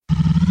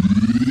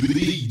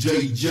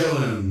DJ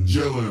Jellin.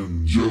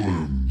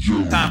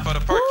 Time for the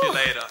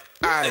percolator.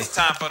 It's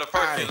time for the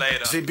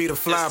percolator. GB the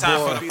fly it's time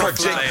boy. for the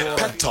percolator.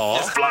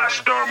 Petar. Fly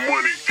Star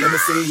Money. Let me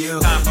see you.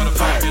 Time for the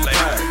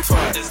percolator.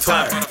 It's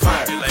time for the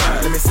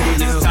percolator. Let me see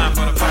you. It's time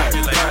for the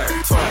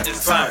percolator.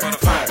 It's time for the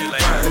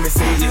percolator. Let me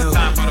see you. It's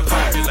time for the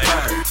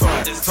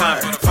percolator. It's time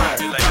for the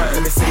percolator.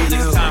 Let me see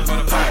you. It's time for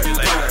the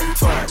percolator.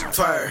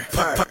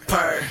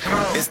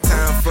 It's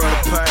time for the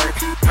perk.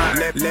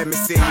 Let me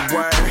see you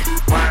work.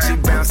 She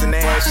bouncing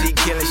ass, she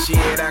killing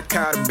shit. I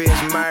call the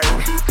bitch murder.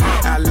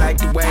 I like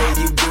the way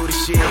you do the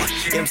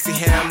shit. MC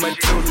Hammer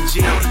too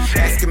legit.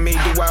 Asking me,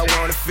 do I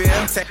wanna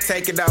feel?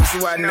 Take it off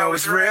so I know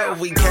it's real.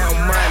 We count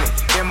money,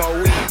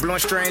 MOE, blowing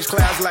strange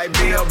clouds like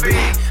B.O.B.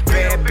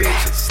 Bad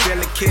bitches, still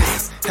a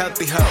kisses,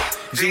 healthy hoe.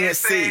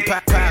 GNC,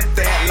 pop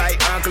that like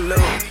Uncle Lou.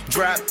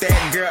 Drop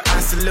that girl, I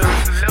salute.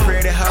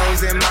 Pretty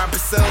hoes in my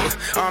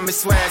pursuit. Army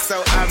swag,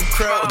 so I'm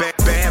crew.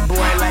 Bad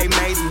boy like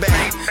Mace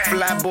Bank.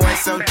 Fly boy,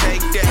 so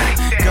take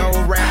that.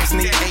 Gold rappers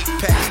need 8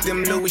 packs.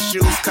 Them Louis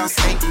shoes cost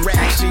 8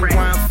 racks. She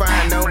wanna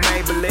find no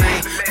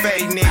Maybelline.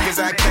 Fake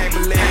niggas, I can't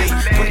believe.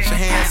 Put your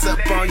hands up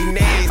on your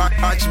knees.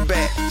 Arch your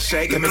back,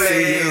 shake it,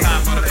 please. It's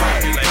time for the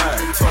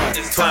percolator.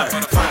 It's time for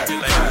the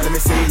percolator. Let me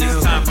see you.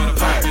 It's time for the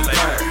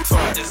percolator.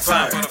 It's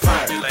time for the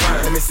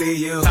percolator. Let me see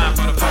you. Time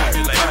for the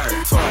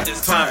percolator.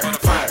 It's time for the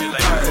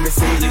percolator. Let me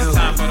see you. It's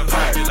time for the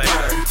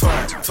percolator.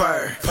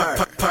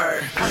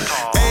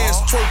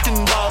 Ass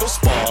twerking, bottles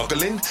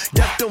sparkling.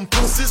 Got them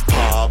pussies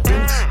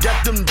popping.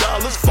 Got them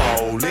dollars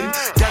falling.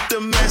 Got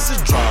them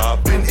asses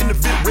dropping. In the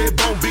fit, red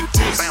bone, big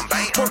tits.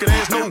 Twerking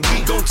ass, no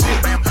we gon'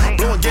 tip.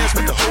 Blowing gas,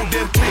 make the whole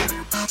damn clip.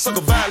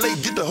 Sucker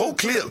violate, get the whole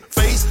clip.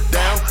 Face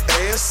down,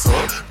 ass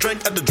up.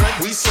 Drink after drink,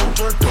 we so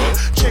turned up.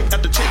 Check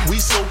after check, we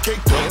so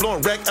caked up.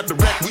 Blowing rack after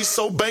rack, we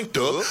so banked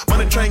up.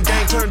 Money train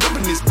gang turned up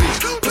in this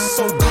bitch. Pussy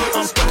so good,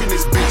 I'm stuck in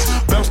this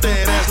bitch. Bounce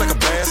that ass like a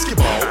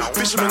basketball.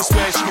 Fisherman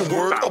smash, she can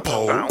work a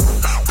pole.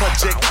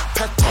 Project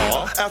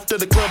Petar. After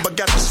the club, I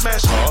got to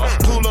smash her.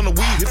 Pull on the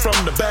weed, hit from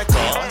the back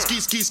car.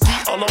 Ski,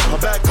 all on her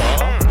back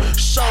car.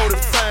 Shorty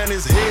fine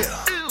as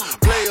hell.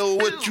 Player,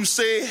 what you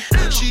say?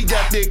 She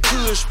got that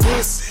kush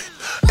pussy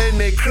and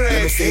they crack.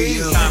 Let me see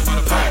you. Time for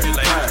the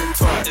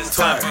percolator. It's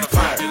time for the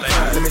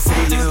percolator. Let me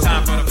see you. It's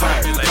time for the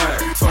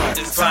percolator.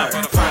 It's time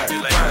for the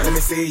percolator. Let me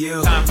see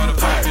you. Time for the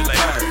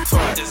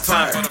percolator. It's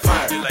time for the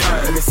percolator.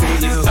 Let me see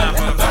you. It's time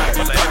for the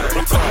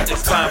percolator.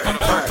 It's time for the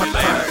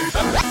percolator.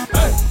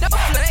 No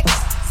flex,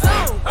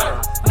 zone.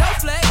 No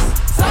flex,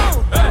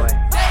 zone.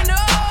 They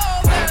know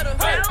better.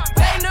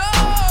 They know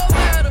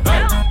better.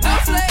 No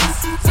flex,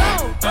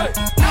 zone.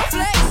 No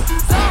flex,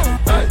 zone.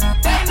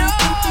 They know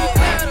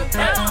better.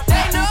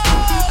 They know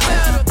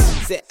better.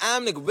 Said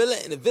I'm the gorilla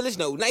in the village,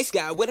 no nice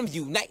guy with him.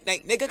 Unite,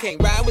 nigga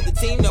can't ride with the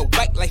team, no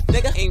bite like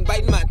nigga. Ain't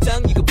biting my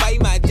tongue, you can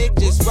bite my dick.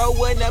 Just roll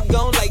one up,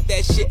 gon' like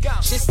that shit.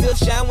 Shit still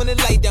shine when the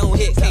light don't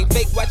hit. Can't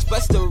fake, watch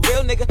bust a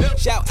real nigga.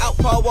 Shout out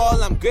Paul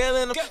Wall, I'm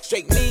grilling him.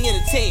 Straight me and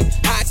the team,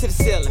 high to the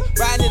ceiling.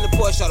 Riding in the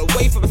Porsche all the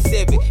way from a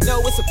Civic.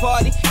 Know it's a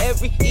party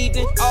every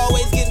evening.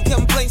 Always getting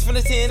complaints from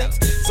the tenants.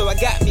 So I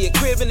got me a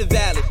crib in the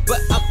valley, but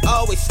I'm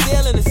always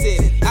still in the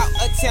city. Out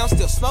of town,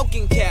 still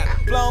smoking cap,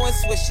 blowing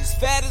swishes,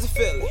 fat as a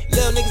Philly.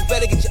 Little niggas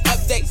better get your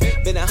updates.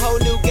 Been a whole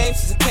new game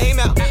since it came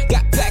out.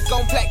 Got plaque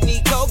on plaque,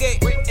 need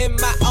Colgate. In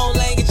my own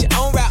lane, get your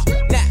own route.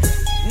 Nah,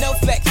 no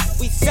flex,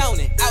 we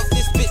zoning. Out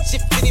this bitch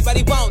if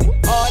anybody want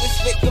it. All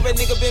this liquor a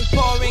nigga been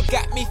pouring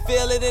got me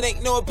feeling it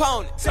ain't no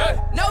opponent.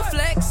 No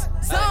flex,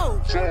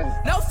 zone.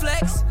 No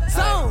flex,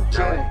 zone.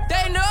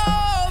 They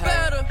know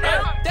better.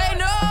 They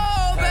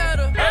know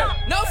better.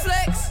 No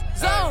flex,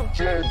 zone.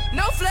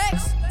 No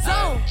flex,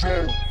 zone.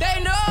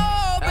 They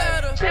know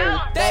better.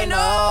 They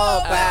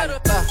know better.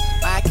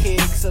 My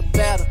kicks are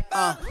better,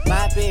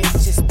 my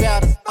bitch is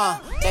better,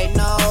 they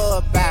know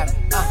about it,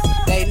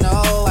 they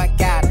know I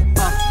got it,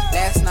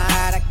 last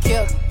night I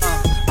killed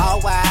it,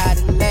 all wide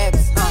and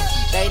legs,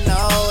 they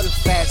know the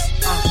facts,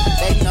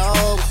 they know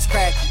what's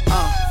cracking,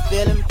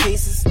 feeling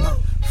pieces,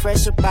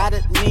 fresh about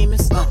it,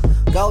 memes,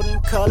 golden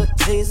colored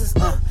Jesus,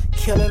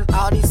 killing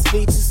all these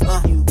speeches,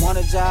 you want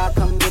a job,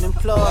 come get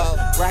employed,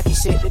 rocky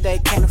shit that they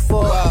can't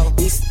afford,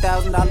 these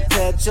 $1,000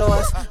 pair of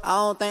Jordans, I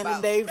don't think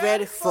that they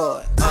ready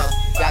for it,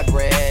 Got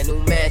brand new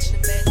mansion,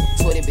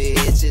 20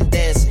 bitches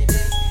dancing,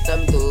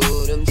 thumbing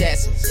through them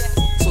Jacksons,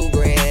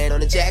 $2,000 on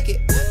the jacket,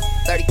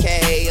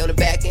 30K on the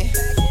back end,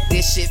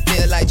 this shit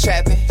feel like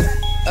trapping,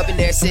 up in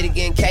there city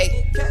getting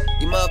cake,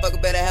 you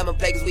motherfucker better have my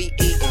plate cause we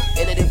eatin',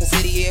 in a different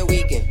city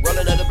every weekend,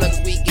 rolling other blunts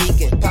we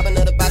geekin', popping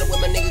another bottle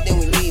with my niggas then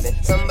we leaving,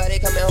 somebody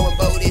coming home and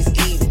boat this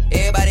evening,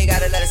 everybody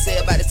got a lot to say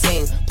about the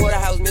team,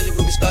 Porterhouse music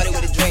group started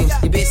with a dream,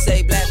 your bitch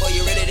say black boy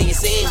you redder than you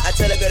seen, I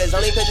tell a girl there's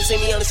only cause you see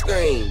me on the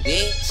screen,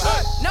 bitch.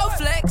 No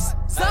flex,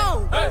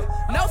 zone.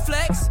 No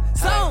flex,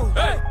 zone.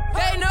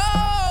 They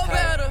know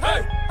better.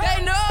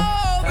 They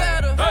know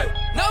better.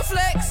 No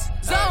flex,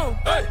 zone.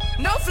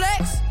 No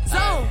flex,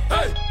 zone.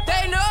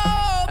 They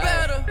know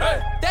better.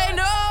 They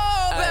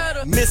know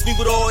better. Miss me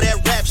with all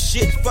that rap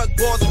shit. Fuck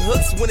balls and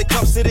hooks when it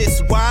comes to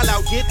this. Wild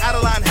out, get out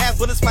of line, half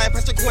bullets flying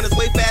past your corners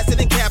way faster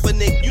than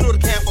Kaepernick. You know the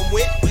camp I'm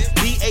with.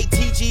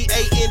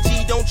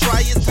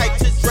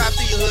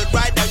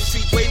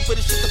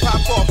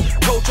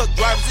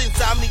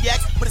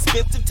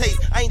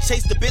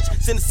 chase the bitch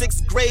since the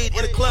 6th grade.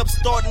 In the club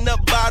starting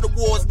up by the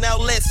wars. Now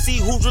let's see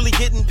who's really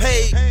getting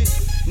paid.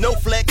 No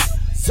flex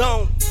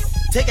zone.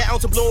 Take an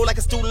ounce of blow like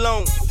a student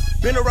loan.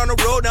 Been around the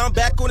road, now I'm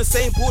back on the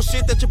same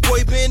bullshit that your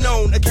boy been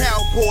on. A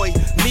cowboy,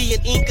 me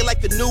and Inca like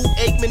the new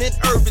Aikman and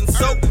Irvin.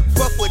 So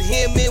fuck with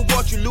him and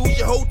watch you lose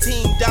your whole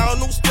team.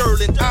 Donald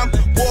Sterling, I'm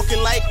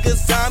walking like a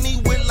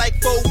zombie with like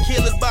 4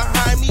 killers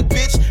behind me,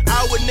 bitch.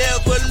 I would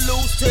never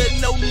lose to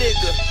no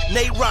nigga.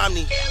 Nate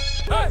Romney.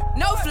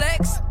 No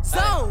flex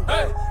zone.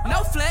 No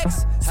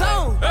flex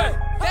zone.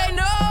 They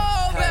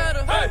know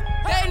better.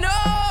 They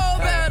know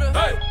better.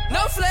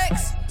 No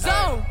flex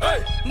zone.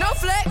 No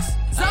flex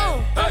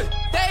zone.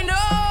 They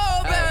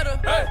know better.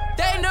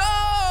 They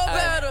know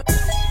better.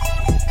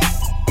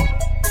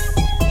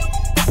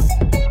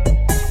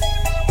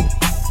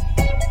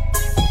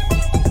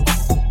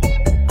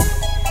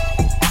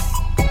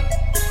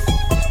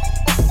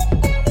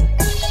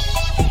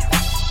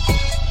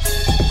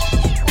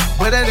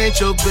 But that ain't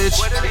your bitch.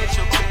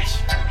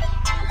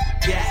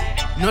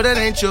 Yeah. No, that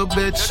ain't your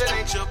bitch.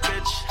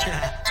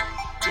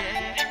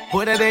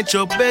 Boy, that ain't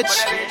your bitch.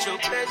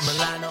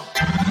 Milano.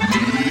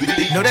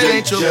 No, that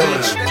ain't your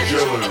bitch.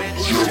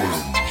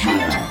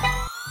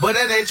 But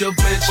that ain't your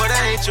bitch. But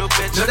that ain't your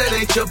bitch. No, that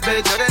ain't your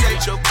bitch. No, that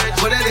ain't your bitch.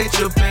 But that ain't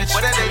your bitch.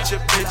 But that ain't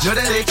your bitch. No,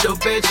 that ain't your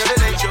bitch. No,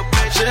 that ain't your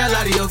bitch. She'll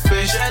lie to your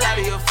face. She'll lie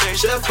to your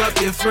face. She'll fuck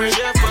your friend.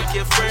 She'll fuck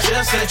your friend.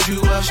 She'll set you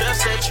up. She'll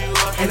set you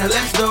up. And the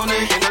less don't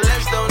it. And the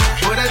less don't it.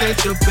 But that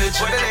ain't your bitch.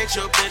 But that ain't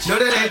your bitch. No,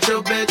 that ain't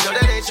your bitch. No,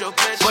 that ain't your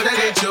bitch. But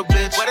that ain't your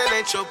bitch. But that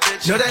ain't your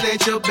bitch. No, that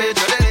ain't your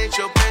bitch. No, that ain't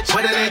your bitch.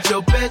 But that ain't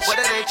your bitch. But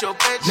that ain't your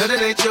bitch. No,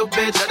 that ain't your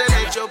bitch. No, that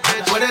ain't your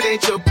bitch. But that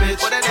ain't your bitch.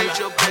 But that ain't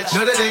your bitch.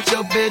 No, that ain't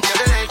your bitch. No,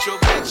 that ain't your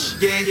bitch.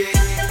 Yeah.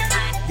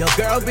 Your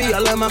girl be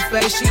all in my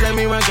face, she let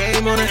me run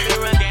game on it.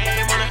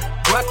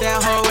 Rock that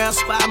whole ass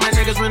spot, my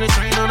niggas run a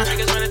train on it.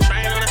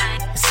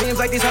 It seems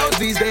like these hoes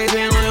these days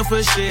ain't loyal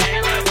for shit.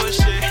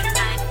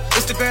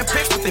 Instagram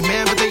pics with they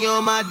man, but they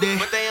on my dick.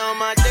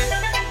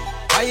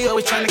 Why you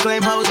always trying to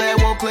claim hoes that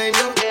won't claim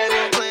you?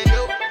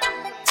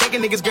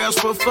 Taking niggas girls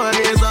for fun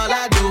is all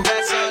I do.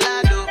 That's all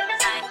I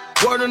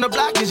do. Word on the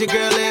block is your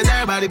girl is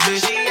everybody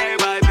bitch.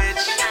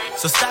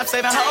 So stop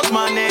saving hoes,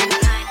 my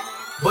nigga.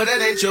 But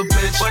that ain't your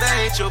bitch. But that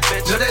ain't your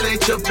bitch. No, that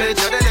ain't your bitch.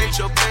 No, that ain't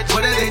your bitch.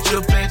 But that ain't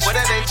your bitch. But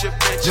that ain't your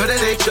bitch. No, that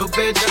ain't your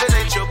bitch. No, that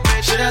ain't your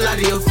bitch. She'll lie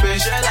to your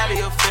face. She'll lie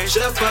to your face.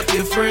 She'll fuck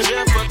your friend.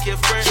 She'll fuck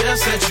your friend. She'll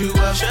set you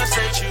up. She'll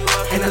set you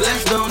up. And the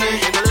less don't it.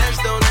 And the less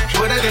don't it.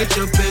 But that ain't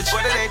your bitch.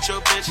 But that ain't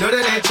your bitch. No,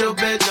 that ain't your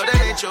bitch. No, that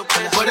ain't your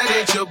bitch. But that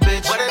ain't your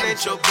bitch. But that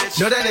ain't your bitch.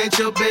 No, that ain't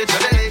your bitch. No,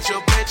 that ain't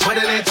your bitch. But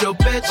that ain't your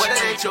bitch. But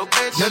that ain't your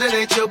bitch. No, that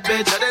ain't your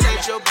bitch. No, that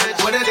ain't your bitch.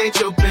 But that ain't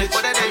your bitch.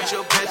 But that ain't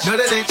your bitch. No,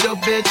 that ain't your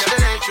bitch. No,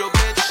 that ain't your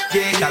bitch.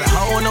 Yeah, got a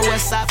hoe on the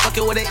west side,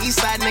 fucking with an east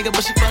side nigga,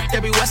 but she fucked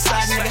every west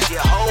side nigga. Yeah,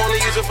 hoe only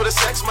use it for the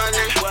sex, my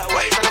nigga.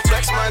 Why you tryna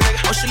flex, my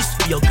nigga? Oh, she used to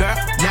be your girl,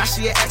 now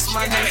she an ex,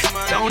 my nigga.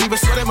 Don't even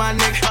sweat it, my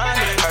nigga.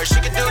 Heard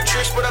she can do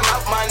tricks with her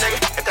mouth, my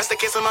nigga. If that's the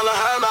case, I'm all on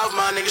her mouth,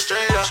 my nigga.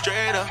 Straight up,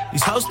 straight up.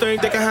 These hoes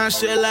think they can hide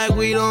shit like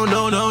we don't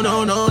know, no.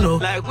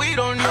 Like we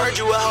don't know. Heard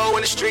you a hoe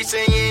in the streets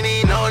and you ain't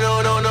need no.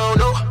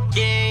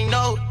 You ain't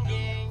know.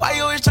 Why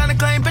you always tryna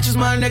claim bitches,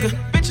 my nigga?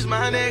 Bitches,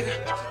 my nigga.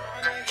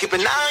 Keep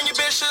an eye on your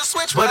bitch, she'll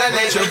switch. But that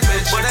ain't your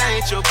bitch. But that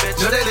ain't your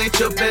bitch. No, that ain't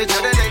your bitch. No,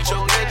 that ain't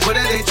your bitch. But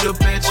that ain't your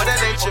bitch. But that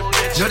ain't your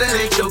bitch. No, that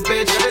ain't your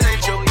bitch. No, that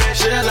ain't your bitch.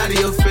 She'll lie to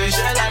your face.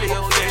 She'll lie to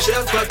your face.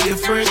 She'll fuck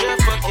your friend. She'll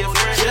fuck your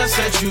friend. She'll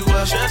set you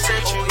up. She'll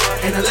set you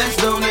up. And the less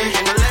don't it.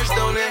 And the less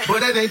don't it.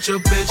 But that ain't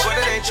your bitch. But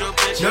that ain't your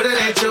bitch. No, that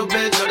ain't your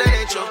bitch. No, that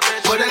ain't your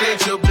bitch. But that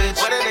ain't your bitch.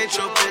 But that ain't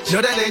your bitch. No,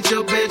 that ain't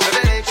your bitch. No,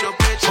 that ain't your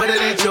bitch. But that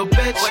ain't your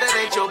bitch. But that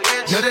ain't your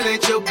bitch. No, that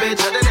ain't your bitch.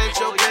 No, that ain't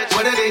your bitch.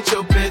 But that ain't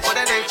your bitch. But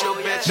that ain't your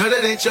bitch. No,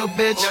 that ain't your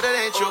bitch. No, that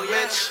ain't your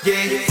bitch.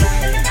 Yeah.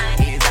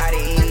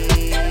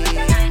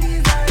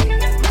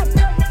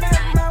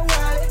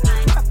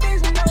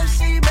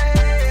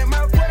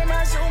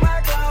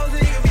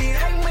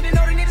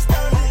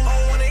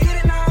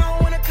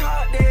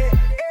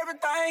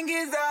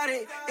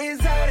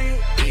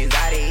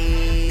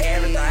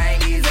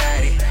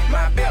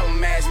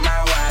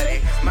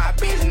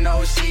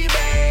 She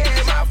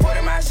bad, my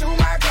 40, my shoe,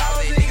 my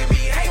clothes. Nigga be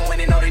hating when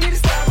they know they need to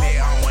stop it. I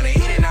don't wanna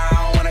hit it, now I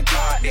don't wanna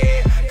call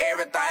it.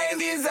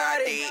 Everything is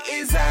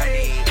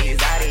exotic,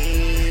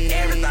 exotic.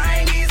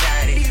 Everything is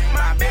exotic.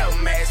 My belt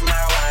match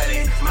my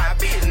wallet. My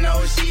bitch know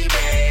she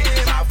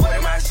bad. My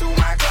 40, my shoe,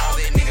 my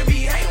clothes. Nigga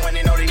be hating when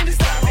they know they need to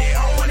stop it.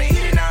 I don't wanna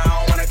hit it, now I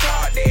don't wanna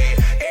call it.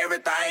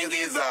 Everything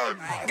is exotic.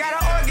 Gotta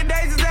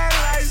organize that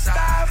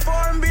lifestyle,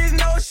 foreign bitch,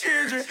 no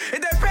children. If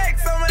they pack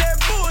some of that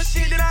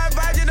bullshit, then I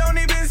advise you don't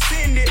even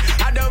send it.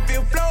 I don't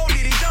feel flow,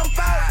 did he jump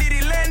out, did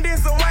he land in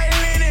some white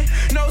linen?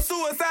 No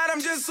suicide,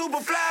 I'm just super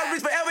fly,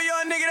 rich forever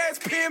young nigga that's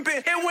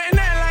pimping. It went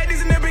nothing like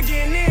this in the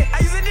beginning. I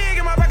used to dig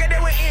in my pocket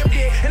that were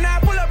empty, and I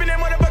pull up in that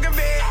motherfucking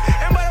bed,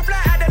 and butterfly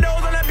out the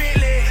doors on a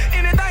Bentley.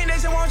 Anything that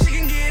she want, she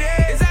can get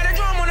it. Inside the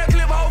drum on the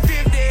clip, hold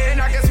 50,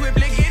 and I can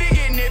swiftly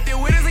get nifty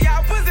with it. So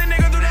y'all pussy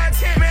niggas do that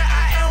tip, man.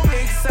 I am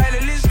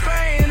excited, it's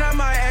crazy, and I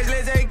might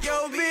actually take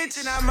your bitch,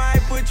 and I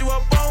might put you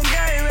up on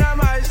game, and I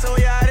might show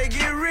you how to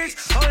get rich.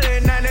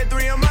 Only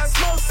 93 on my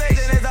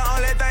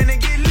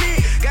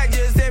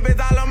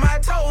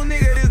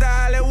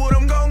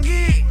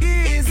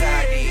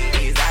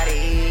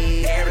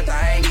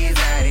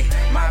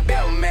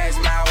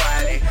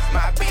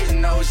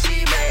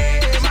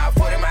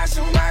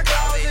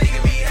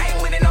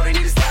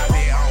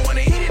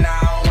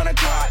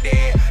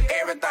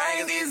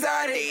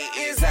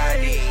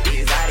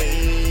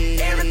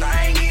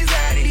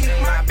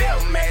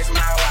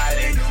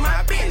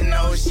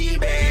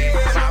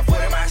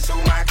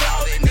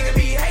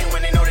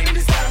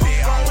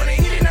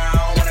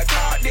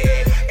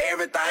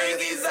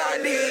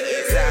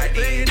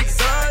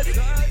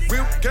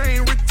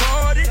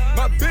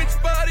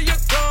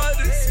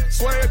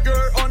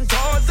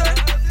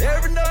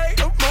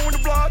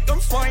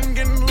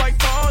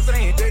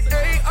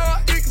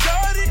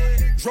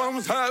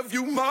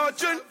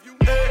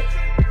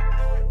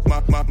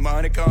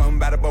Money come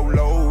by the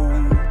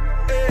boatload.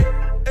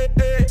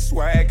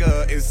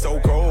 Swagger is so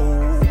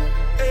cold.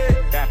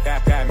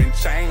 Diamond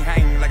chain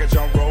hang like a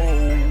jump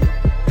roll.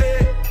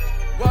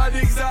 Why the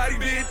exotic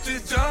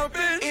bitches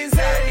jumping?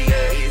 Exotic,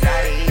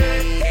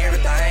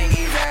 everything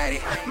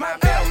exotic. My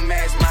belt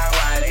match my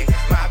wallet.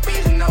 My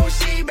bitch know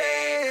she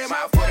bad.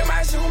 My foot in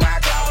my shoe, my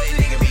clothes.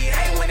 Nigga be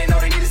hate when they know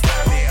they need to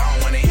stop it. I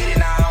don't wanna hit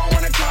it, I don't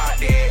wanna clock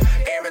that.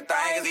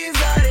 Everything is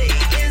exotic.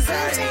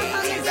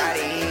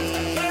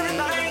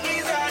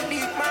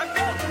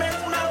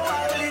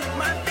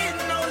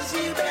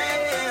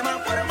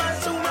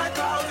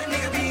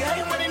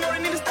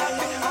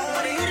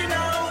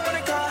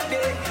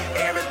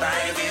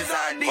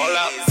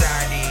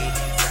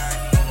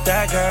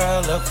 That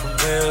girl look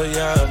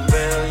familiar.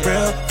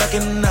 Real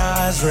fucking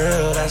eyes,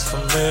 real, that's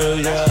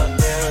familiar.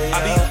 I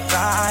be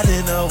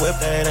riding a whip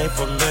that ain't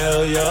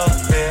familiar.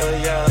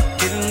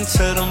 Getting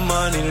to the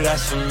money,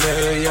 that's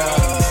familiar.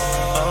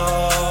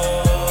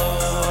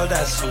 Oh,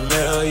 that's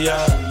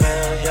familiar.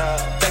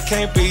 That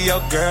can't be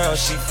your girl,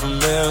 she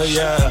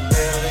familiar.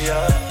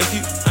 If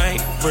you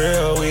ain't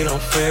real, we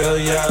don't feel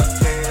ya.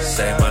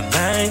 Say my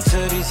name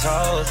to these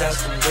hoes, that's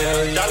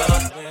familiar.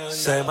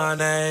 Say my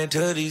name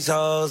to these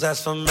hoes,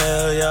 that's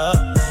familiar.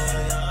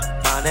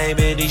 My name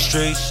in these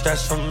streets,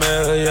 that's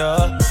familiar.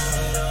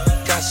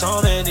 Got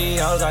so many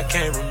hoes I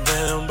can't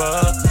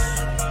remember.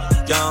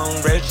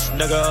 Young rich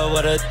nigga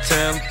with a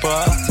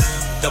temper.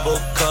 Double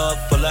cup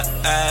full of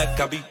act,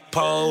 I be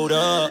pulled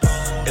up.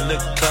 In the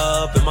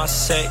club, in my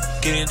set,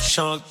 getting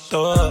chunked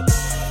up.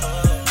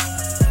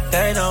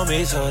 They know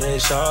me, so they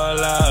show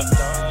love.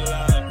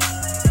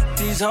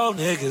 These whole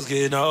niggas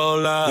getting all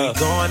love. We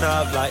going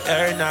up like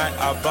every night.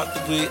 I bought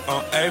the weed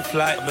on every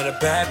flight. I met a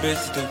bad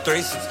bitch to do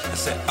threesomes. I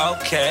said,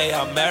 okay,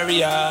 I'll marry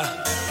her.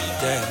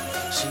 Damn,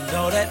 she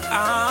know that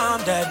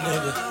I'm that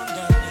nigga.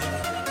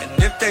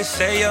 And if they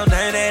say your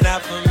name, they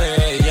not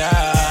familiar.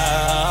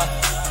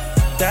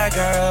 That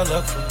girl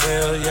look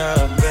familiar.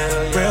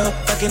 Real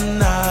fucking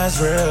eyes,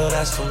 real,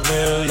 that's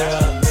familiar.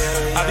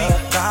 I be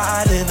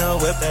riding a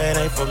whip that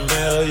ain't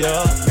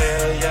familiar.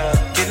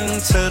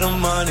 Getting to the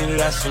money,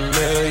 that's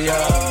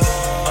familiar.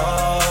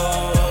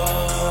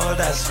 Oh,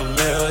 that's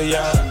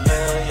familiar.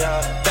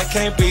 That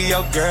can't be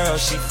your girl,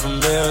 she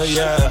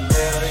familiar.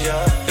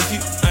 If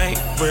you ain't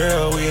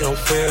real, we don't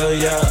feel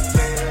ya.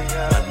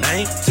 My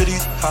name to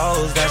these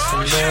hoes, that's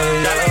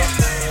familiar.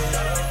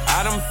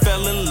 I done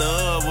fell in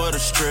love with a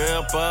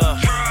stripper.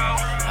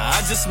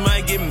 I just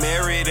might get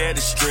married at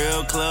a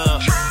strip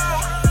club.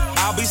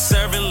 I'll be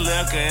serving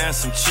liquor and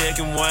some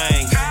chicken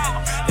wings.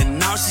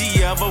 And all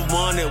she ever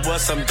wanted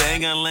was some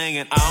dang-a-ling.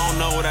 I don't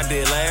know what I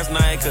did last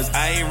night, cause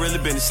I ain't really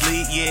been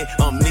asleep yet.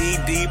 I'm knee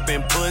deep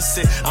in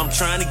pussy, I'm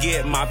trying to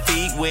get my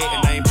feet wet.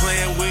 And I ain't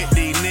playing with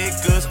these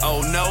niggas,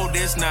 oh no,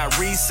 this not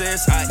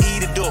recess. I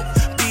eat a dope,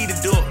 beat a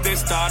dope, then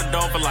started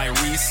off like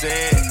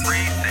reset.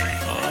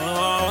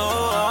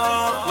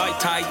 Oh, like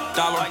tight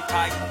dollar.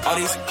 All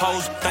these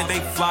hoes think they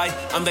fly,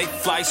 I'm they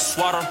fly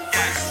swatter.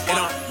 It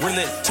don't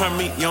really turn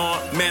me on,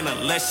 man,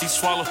 unless she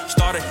swallow.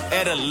 Started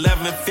at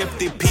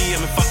 11:50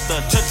 p.m. and fucked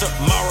the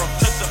tomorrow.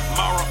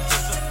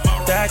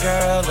 That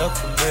girl look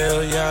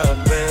familiar.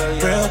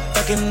 Real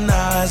fucking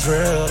eyes,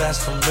 real,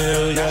 that's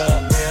familiar.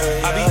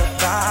 I be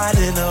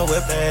riding a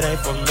whip that ain't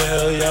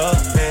familiar.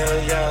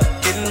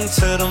 Getting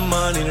to the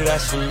money,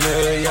 that's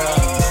familiar.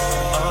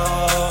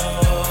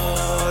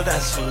 Oh,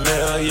 that's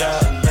familiar.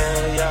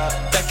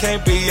 That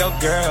can't be your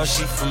girl,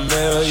 she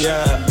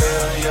familiar.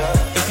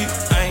 If you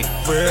ain't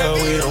real,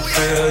 we don't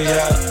feel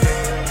ya.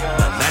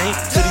 My name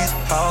to these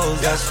hoes,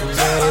 that's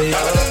familiar.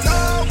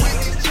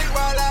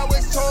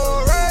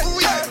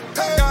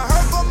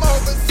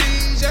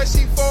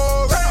 She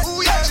for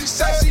it. She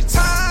said she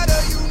tired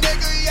of you,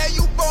 nigga. Yeah,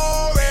 you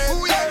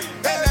boring.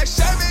 And that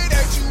Chevy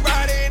that you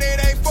riding, it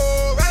ain't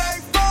for it.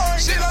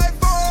 She like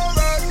for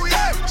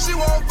it. She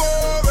want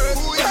for it.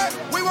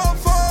 We want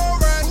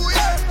for it.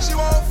 She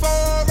want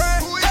for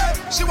it.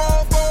 She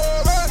want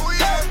for it.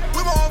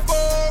 We want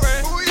for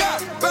it.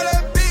 But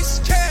that bitch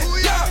can't.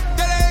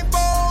 That ain't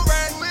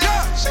boring.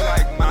 She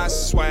like my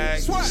swag.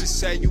 She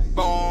said you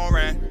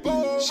boring.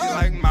 She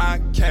like my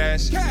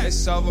cash.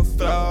 It's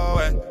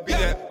overflowing. Be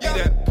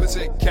that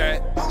pussy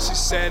cat. She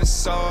said it's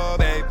so,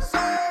 baby.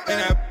 And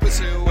that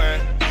pussy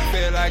wet.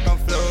 Feel like I'm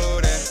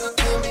floating. So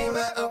tell me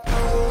my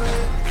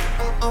opponent.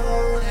 I'm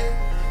on it.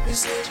 You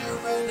said you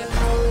really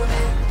hold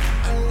it.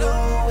 I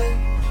know it.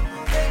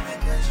 Baby,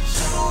 cause you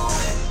show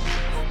it.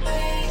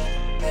 Baby,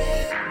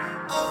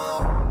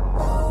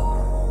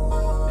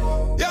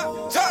 Yeah,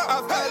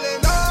 I fell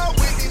in love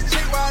with this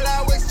chick while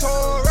I was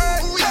touring.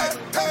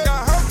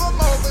 Got her from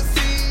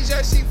overseas,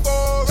 yeah, she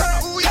for it.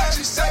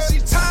 She said she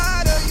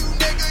tired of you,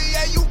 nigga,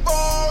 yeah, you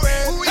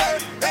boring.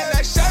 And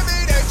that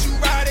Chevy that you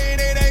riding,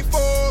 it ain't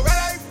for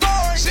it.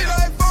 She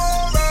like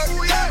for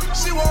it.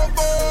 She want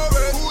for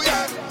it.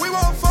 We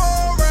want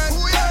for it.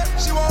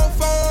 She want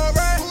for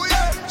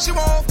it. She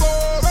want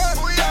for it.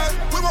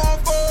 We want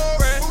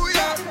for it.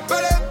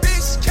 But that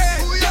bitch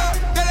can't.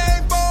 That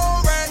ain't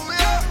boring.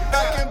 I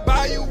can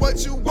buy you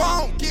what you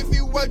want, give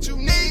you what you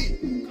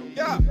need.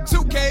 Yeah,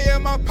 2K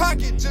in my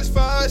pocket just for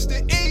us to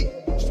eat.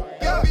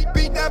 Yeah,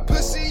 beat that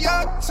pussy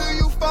up till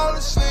you fall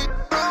asleep.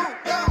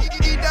 Yeah,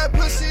 eat that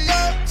pussy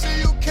up till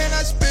you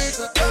cannot speak.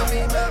 So tell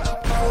me that you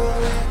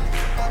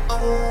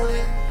own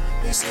it.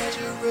 You said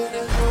you really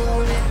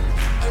own it.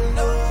 I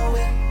know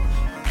it.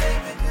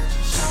 Baby, could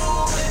you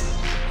show it?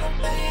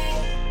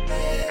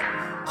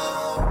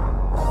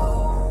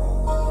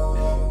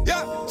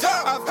 Yeah,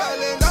 I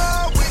fell in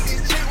love with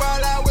this chick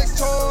while I was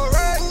touring.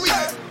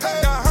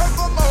 Got her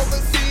from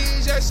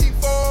overseas, yeah, she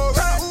foreign.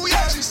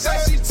 She said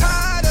she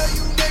tired of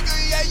you, nigga,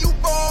 yeah, you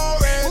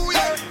boring.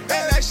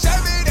 And that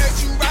Chevy that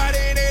you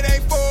riding, it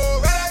ain't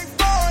foreign.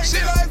 She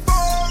like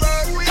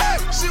foreign,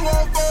 she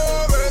want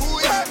foreign.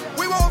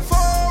 We want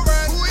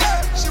foreign,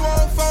 she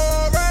want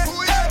foreign.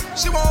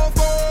 She want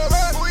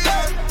foreign,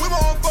 we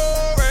want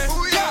foreign.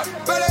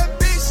 But that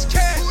bitch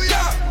can't,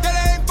 that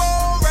ain't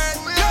foreign.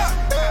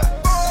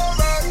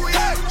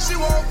 Foreign, she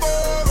want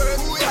foreign.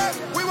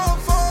 We want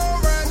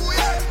foreign,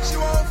 she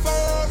want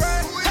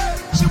foreign.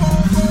 She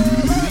want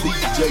foreign.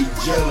 DJ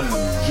Jalen.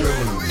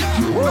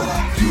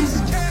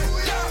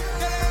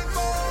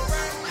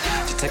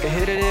 Just take a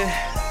hit of it,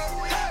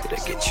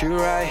 it'll get you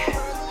right.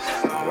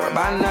 Don't worry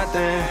about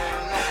nothing,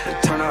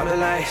 turn off the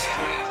lights.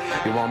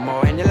 You want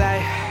more in your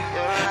life,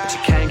 but you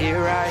can't get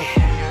right.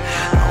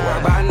 Don't worry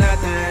about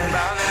nothing,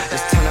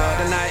 just turn off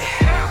the night.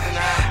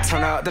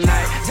 Turn off the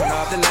night, turn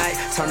off the night,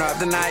 turn off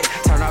the night,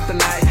 turn off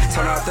the night,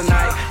 turn off the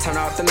night, turn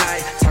off the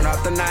night, turn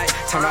off the night,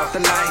 turn off the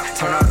night,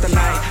 turn off the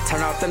night,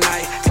 turn off the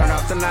night, turn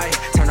off the night,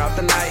 turn off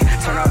the night,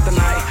 turn off the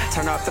night,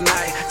 turn off the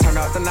night, turn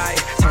off the night,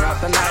 turn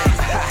off the night.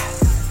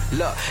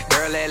 Look,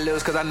 girl, let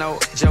loose, cause I know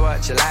just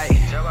what you like.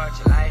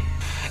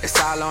 It's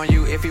all on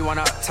you if you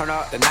wanna turn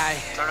up the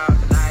night.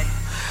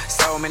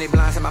 So many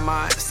blinds in my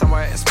mind,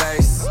 somewhere in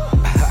space.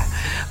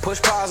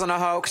 Push pause on the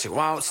hoe, cause she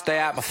won't stay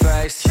out my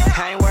face.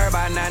 I ain't worried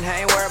about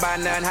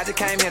nothing, I just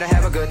came here to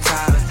have a good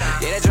time.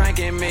 Yeah, that drink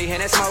in me,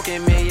 and that smoke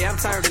in me. Yeah, I'm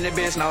turned in the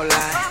bitch, no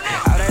lie.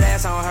 All that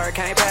ass on her,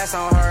 can't pass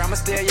on her. I'ma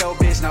steal your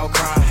bitch, no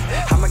crime.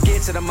 I'ma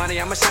get to the money,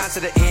 I'ma shine to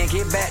the end.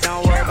 Get back,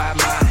 don't worry about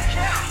mine.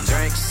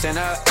 Drinks in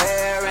the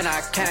air, and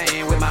I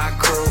came with my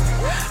crew.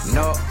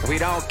 No, we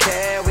don't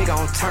care, we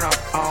gon' turn up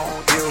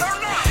on you.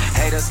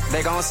 Haters,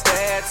 they gon'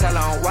 stare, tell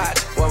them watch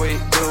what we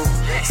do.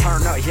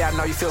 Turn up, yeah, I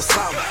know you feel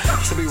something.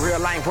 To be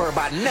real, I ain't worried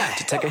about nothing.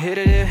 Just take a hit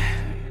of it,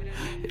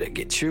 it'll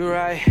get you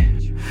right.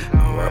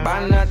 Don't worry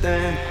about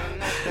nothing,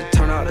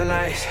 turn up the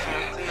lights.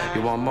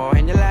 You want more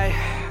in your life,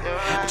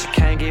 but you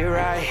can't get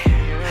right.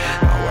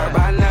 Don't worry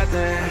about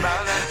nothing,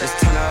 just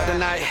turn up the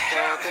night.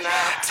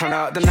 Turn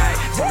up the night,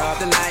 turn up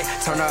the night,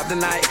 turn up the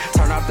night,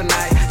 turn up the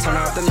night, turn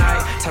up the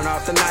night, turn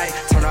up the night,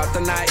 turn up the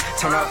night,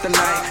 turn up the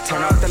night,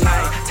 turn up the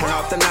night, turn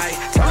up the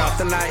night, turn up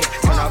the night,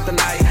 turn up the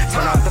night,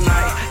 turn up the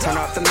night, turn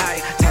up the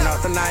night, turn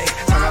up the night,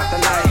 turn up the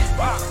night.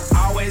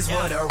 Always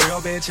with a real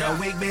bitch, a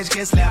weak bitch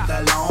gets left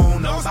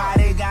alone.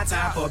 Nobody got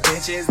time for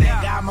bitches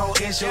that got more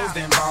issues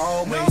than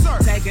bold.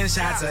 Taking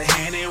shots of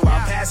Henny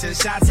while passing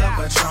shots of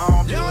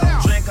Patron. You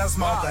don't drink or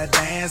smoke or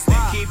dance,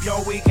 then keep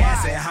your weak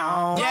ass at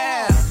home.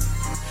 Yeah.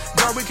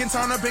 Girl, we can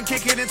turn up and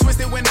kick it and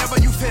twist it whenever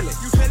you feel it.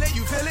 You feel it,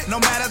 you feel it. No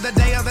matter the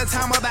day or the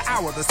time or the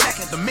hour, the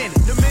second, the minute.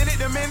 The minute,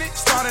 the minute.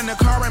 Start in the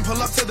car and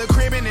pull up to the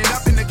crib and end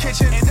up in the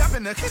kitchen. End up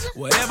in the kitchen.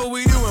 Whatever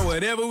we do and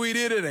whatever we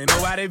did, it ain't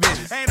nobody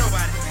business. Ain't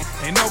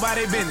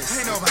nobody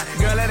business.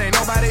 Girl, that ain't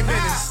nobody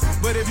business.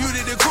 But if you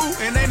did the coup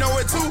and they know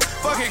it too,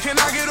 fuck it, can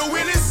I get a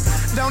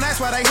witness? Don't ask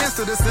why they hands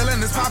to the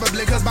ceiling. It's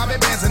probably cause Bobby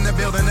Band's in the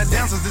building. The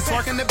dancers is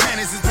twerking, the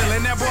panties is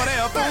peeling. That boy, they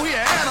a fool, he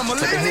an animal.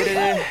 Take a hit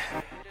of it,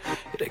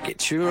 it'll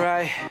get you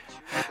right.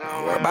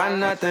 Don't worry about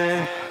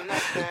nothing,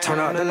 turn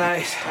up the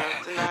lights.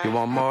 You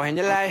want more in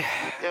your life,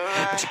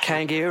 but you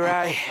can't get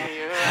right.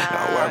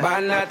 Don't worry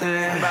about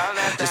nothing,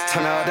 just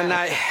turn up the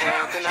night.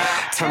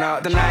 Turn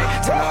up the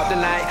night, turn up the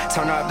night,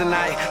 turn up the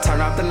night,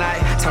 turn up the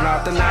night, turn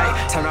up the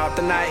night, turn up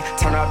the night,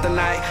 turn up the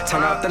night,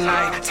 turn up the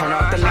night, turn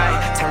up the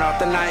night, turn up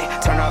the night,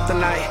 turn up the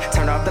night,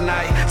 turn up the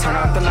night, turn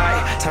up the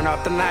night, turn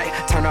up the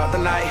night, turn up the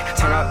night,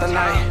 turn up the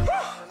night.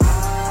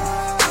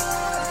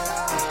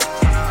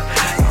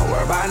 Don't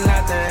worry about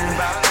nothing.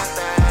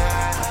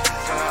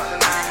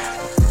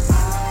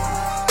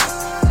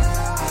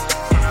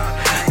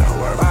 Don't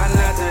worry about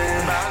nothing.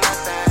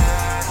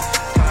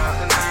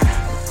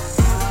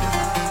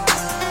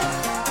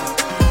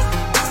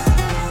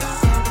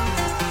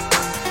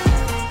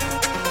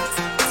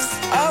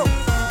 Oh,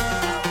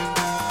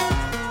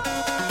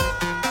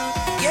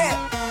 yeah.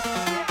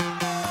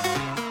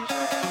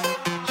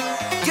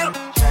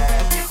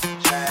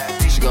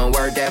 She gon'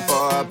 work that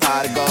for a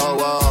pot of gold,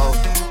 whoa.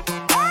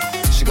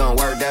 She gon'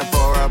 work that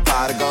for a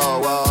pot of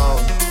gold, whoa.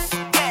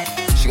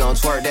 She gon'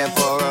 twerk that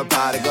for a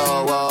pot of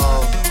gold,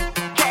 whoa.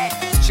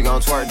 She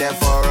gon' twerk that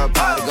for a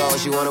pot of gold.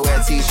 She wanna wear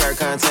t-shirt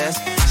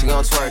contest. She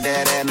gon' twerk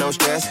that at no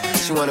stress.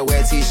 She wanna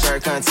wear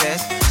t-shirt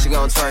contest. She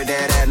gon' twerk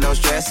that at no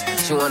stress.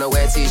 She wanna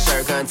wear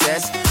t-shirt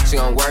contest. She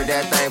gon' work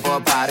that thing for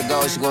a pot of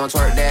gold. She gon'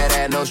 twerk that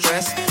at no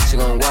stress. She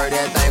gon' work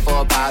that thing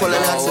for a pot of gold.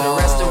 Pulling up to the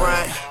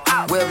restaurant.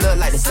 Whip look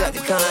like the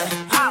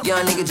Decepticon.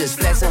 Young nigga just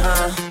flexing,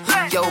 huh?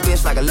 Yo,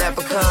 bitch like a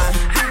leprechaun.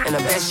 And I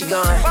bet she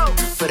gone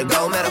for the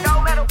gold medal.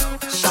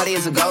 Shawty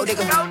is a gold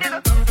digger.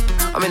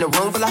 I'm in a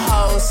room full of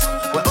hoes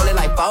with only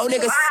like 4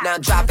 niggas. Now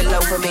drop it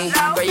low for me.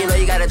 Girl, you know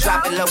you gotta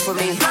drop it low for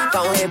me.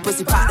 Go ahead,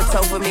 pussy, pop the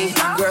toe for me.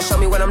 Girl, show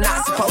me what I'm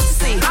not supposed to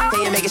see.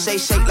 Can you make it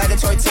shake like a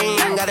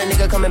tortine? Got a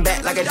nigga coming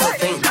back like a dope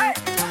fiend.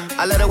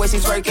 I love the way she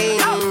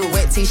twerking.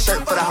 Wet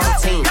t-shirt for the whole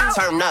team.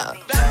 Turn up.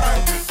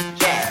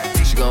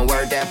 Yeah. She gon'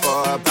 work that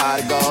for a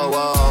pot of gold.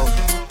 Whoa.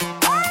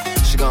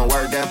 She gon'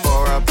 work that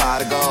for a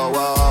pot of gold.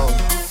 Whoa.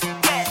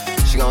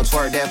 She gon'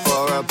 twerk that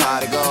for a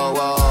pot of gold.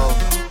 Whoa.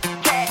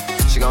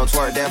 She gon'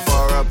 twerk that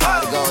for a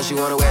pot of gold. She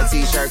wanna wear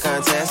t-shirt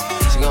contest.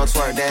 She gon'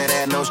 twerk that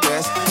at no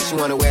stress. She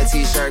wanna wear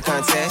t-shirt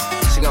contest.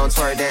 She gon'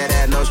 twerk that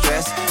at no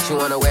stress. She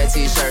wanna wear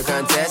t-shirt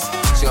contest.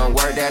 She gon'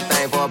 work that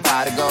thing for a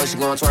pot of gold. She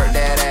gon' twerk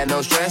that at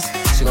no stress.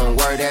 She gon'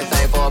 work that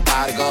thing for a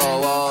pot of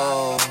gold.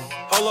 Whoa.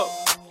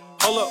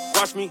 Hold up,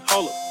 watch me,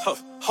 hold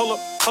up.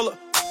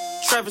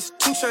 Travis,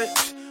 2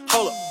 Chainz,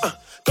 hold up.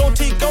 Go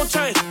T, go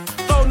chain.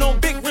 Throw no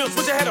big rims,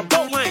 wish I had a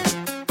boat lane.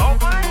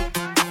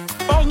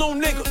 Ball no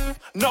nigga,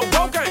 no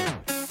road game.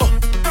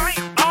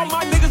 All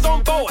my niggas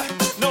on board,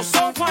 no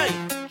soul plane.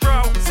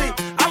 Bro, see,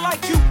 I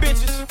like you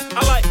bitches.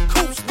 I like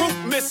coops, roof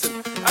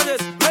missing. I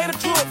just made a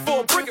drill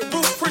for a brick and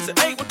roof prison.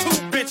 8 with 2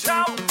 bitches.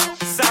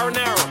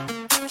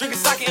 Saranara, drinking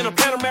sake in a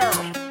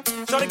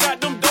Panamera. Shorty got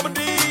them double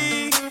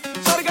D.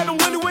 Shorty got them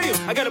Wendy Williams.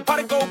 I got a pot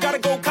of gold, gotta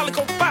go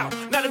calico bow.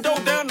 Now the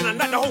dough down and I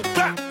knock the whole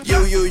block.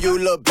 You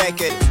look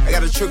back at it. I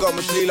got a trick on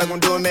my sleeve like I'm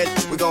doing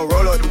magic. We gon'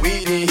 roll up the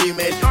weed and heat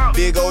magic.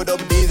 Big old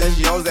double D's and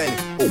she owns it.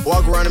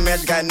 Walk around the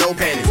match, got no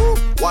panic.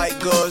 White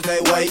girls, they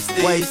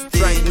wasted.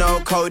 Drink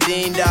no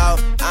codeine, dog.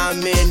 I'm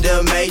in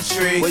the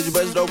matrix. Where's your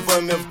bust dope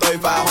for me for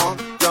 35, huh?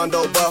 Young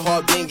dope, but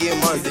hard, been getting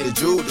money. The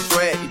jewel, the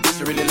swag, these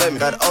bitches really love me.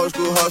 Got the old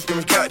school hoes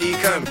screaming, count these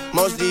coming.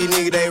 Most of these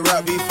niggas, they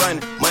rock, be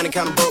funny. Money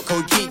kinda broke,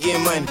 cause we keep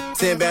getting money.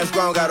 10 bands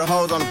strong, got the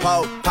hoes on the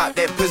pole. Pop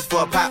that pussy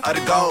for a pot of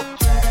the gold.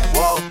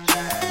 Whoa.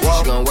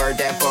 She gon' work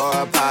that for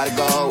a pot of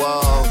gold,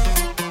 whoa.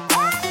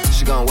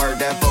 She gon' work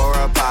that for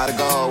a pot of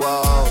gold,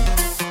 whoa.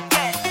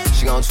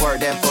 She gon' twerk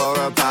that for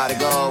a pot of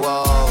gold,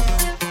 whoa.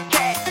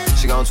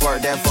 She gon'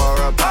 twerk that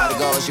for a pot of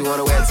gold. She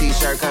wanna wear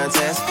t-shirt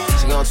contest.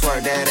 She gon'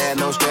 twerk that at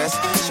no stress.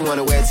 She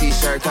wanna wear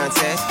t-shirt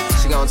contest.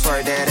 She gon'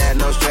 twerk that at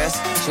no stress.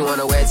 She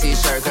wanna wear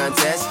t-shirt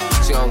contest.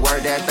 She gon'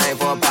 work that thing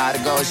for a pot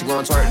of gold. She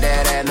gon' twerk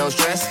that at no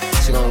stress.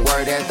 She gon'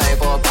 work that thing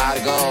for a pot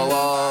of gold,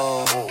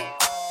 whoa.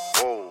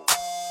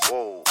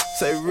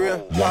 Say real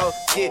low,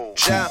 get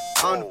down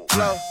on the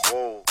floor.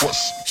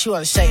 She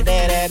wanna shake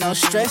that ass, no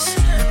stress.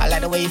 I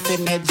like the way you fit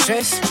in that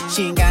dress.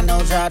 She ain't got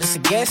no drive, just a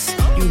guess.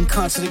 You can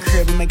come to the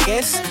crib and my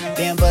guest.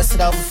 Then bust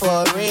it open for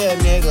a real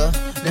nigga.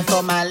 Then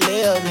for my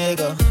little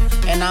nigga.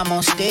 And I'm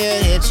gon'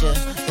 still hit you,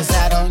 cause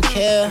I don't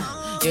care.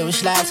 Then we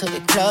slide to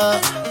the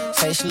club.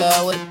 Say she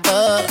love with a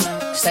thug.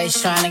 Say she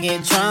tryna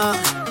get drunk.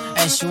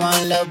 And she want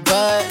a little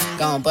bud.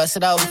 Gon' bust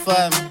it open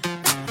for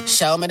me.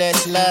 Show me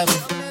that you love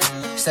me.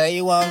 Say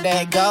you want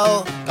that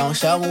gold, gon'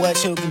 show me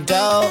what you can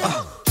do.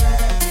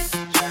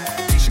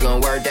 She gon'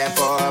 work that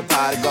for a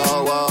pot of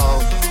gold, whoa.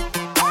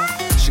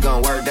 She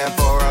gon' work that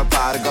for a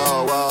pot of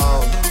gold,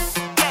 whoa.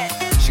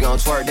 She gon'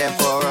 twerk that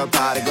for a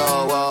pot of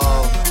gold,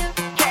 whoa.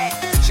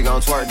 She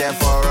gon' twerk that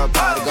for a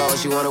pot of gold.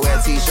 She wanna wear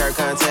t-shirt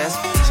contest.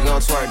 She gon'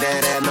 twerk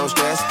that at no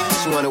stress.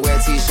 She wanna wear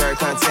t-shirt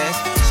contest.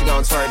 She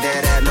gon' twerk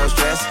that at no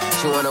stress.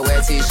 She wanna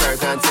wear t-shirt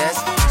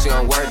contest. She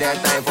gon' work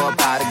that thing for a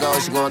pot of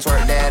gold. She gon'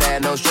 twerk that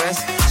at no stress.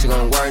 She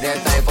gon' work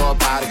that thing for a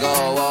pot of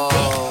gold.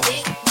 Whoa.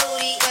 Big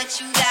booty, what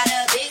you got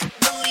a big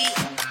booty?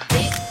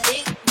 Big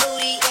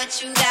booty, what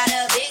you got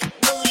a big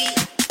booty?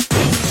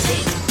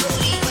 Big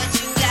booty, what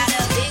you got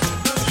a big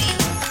booty?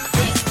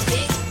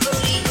 Big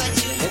booty, what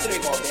you got a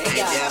big booty?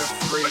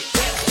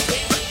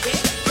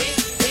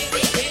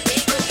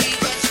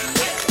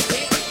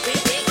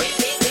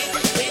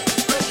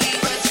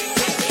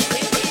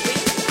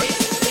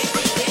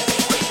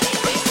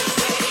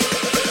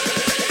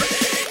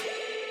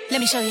 Let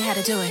me show you how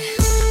to do it.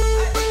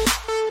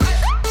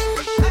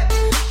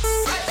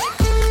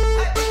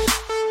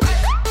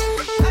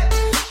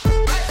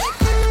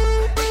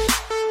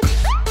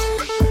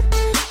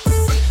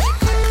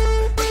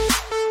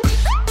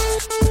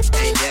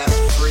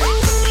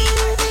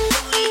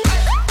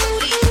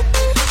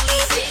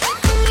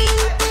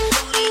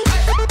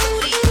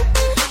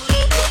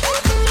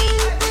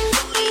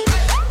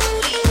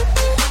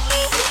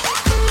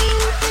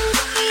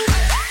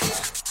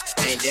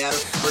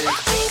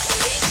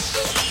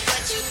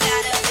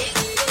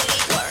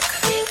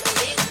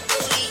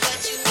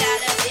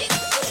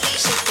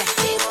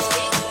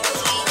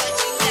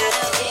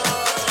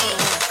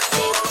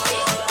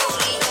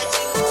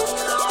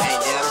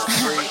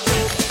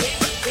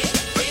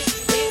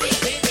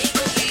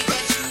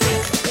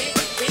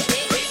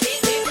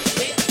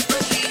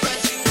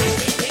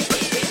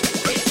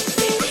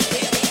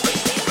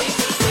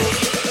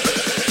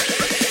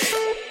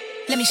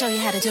 Let me show you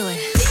how to do it.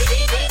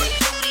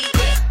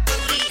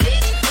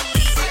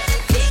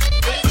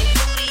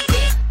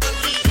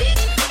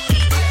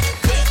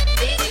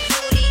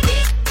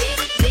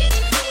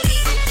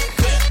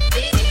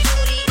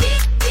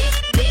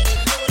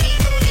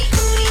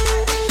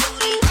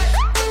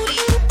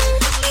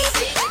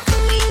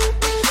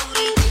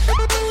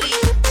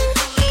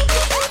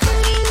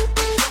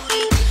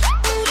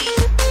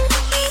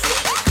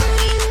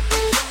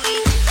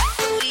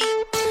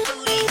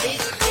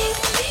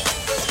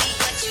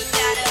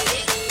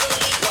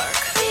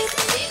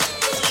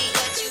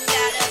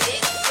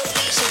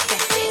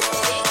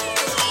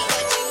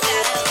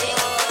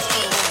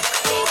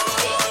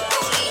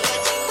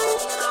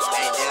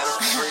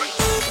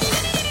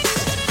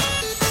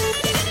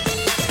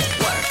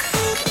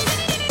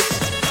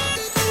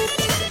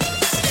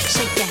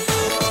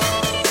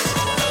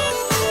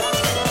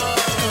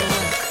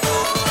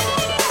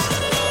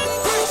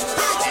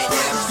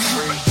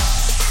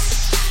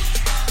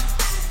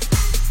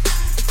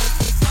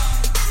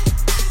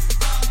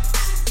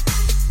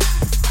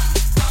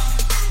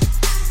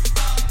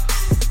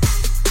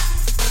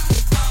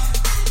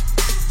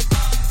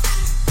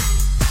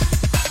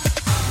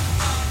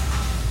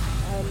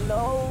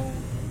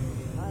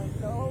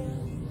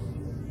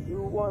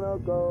 wanna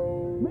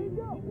go.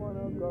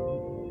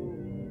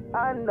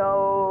 I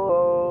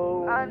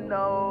know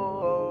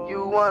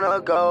you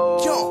wanna go.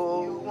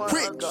 Yo,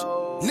 rich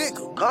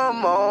nigga,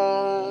 come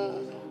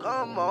on.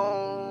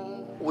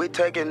 We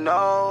taking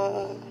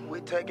on.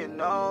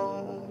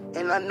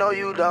 And I know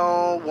you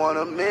don't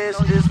wanna miss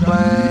this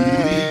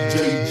plane.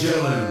 DJ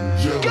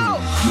Jellin. Go!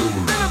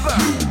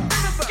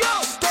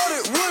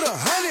 Started with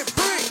 100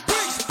 bricks.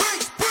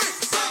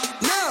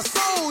 Now I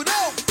sold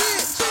out,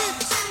 bitch.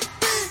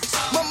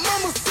 My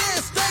mama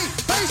said stay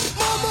patient,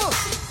 mama.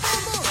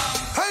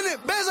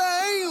 100 bands I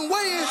ain't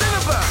waiting.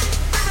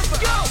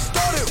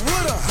 Started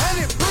with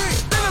 100 bricks.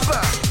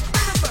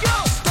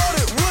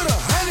 Started with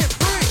 100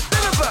 bricks.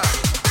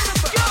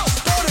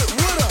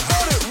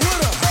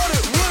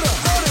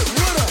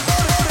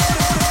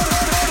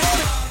 Started with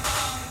 100.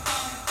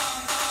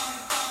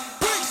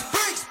 Bricks.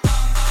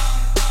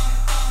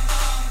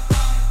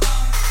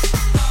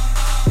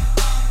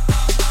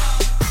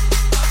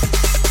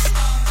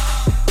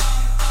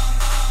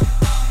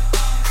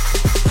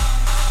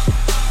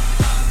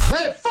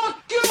 Hey, fuck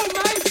you,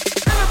 man.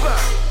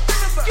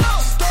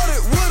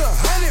 Started with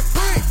 100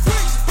 bricks.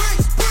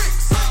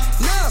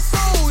 Now I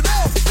sold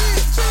out,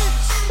 bitch.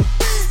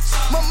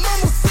 My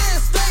mama said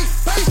stay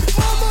patient,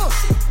 mama.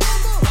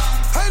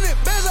 100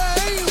 bands I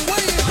ain't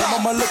waiting. My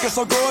mama looking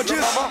so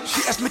gorgeous.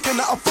 She asked me, can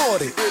I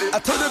afford it? I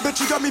told her, bitch,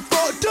 you got me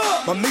fucked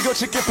up. My Migo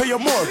chicken pay your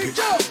mortgage.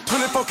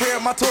 24K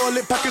in my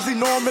toilet, package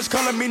enormous,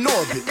 calling me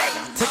Norbit.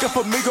 Take it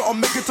for Migo, I'm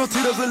making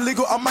tortillas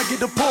illegal, I might get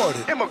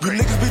deported. You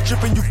niggas be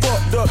tripping, you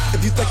fucked up.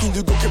 If you thinking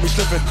you gon' get me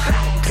slipping.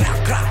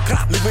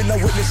 Leaving no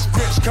witness,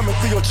 scripts coming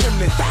through your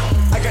chimney.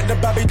 I got the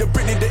Bobby, the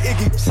Britney, the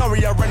Iggy.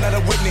 Sorry, I ran out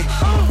of Whitney.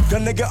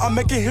 Young nigga, I'm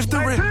making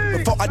history.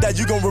 Before I die,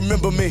 you gon'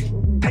 remember me.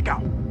 Take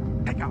out.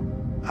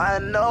 I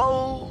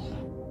know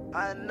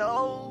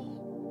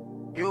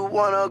you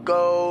wanna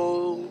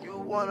go.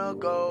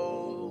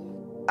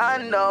 I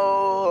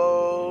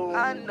know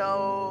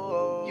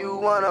you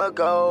wanna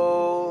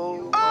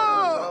go.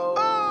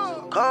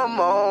 Come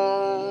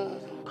on.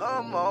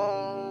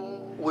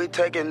 We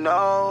taking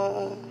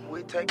on.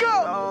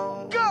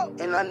 Go.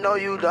 And I know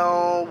you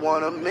don't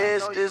wanna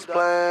miss this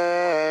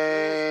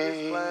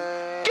plane.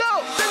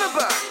 Go.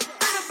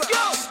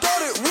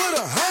 Started with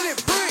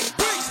 100 bricks.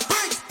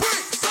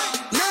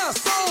 Now I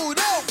sold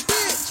out,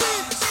 bitch.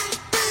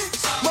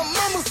 My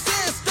mama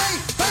said stay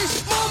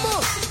patient, mama.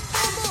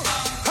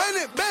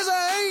 100 bands I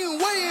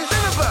ain't waiting.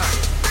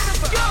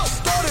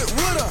 Started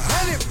with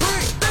 100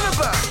 bricks.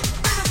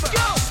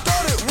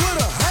 Started with 100 bricks. Started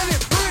with 100.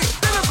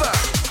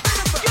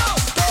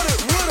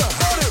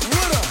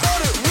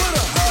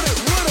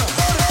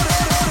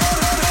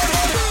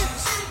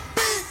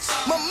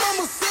 My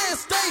mama said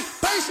stay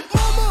patient,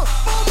 mama.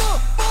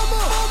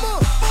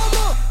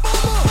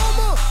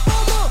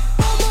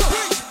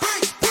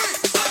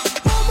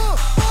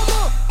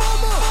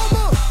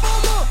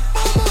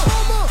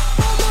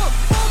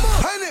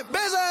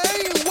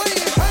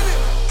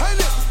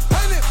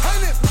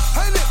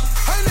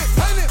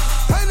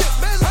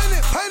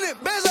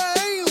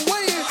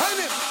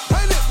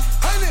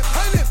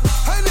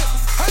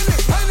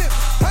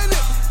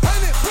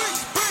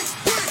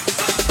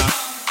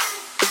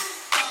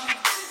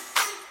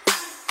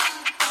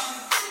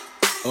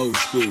 Old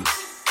school.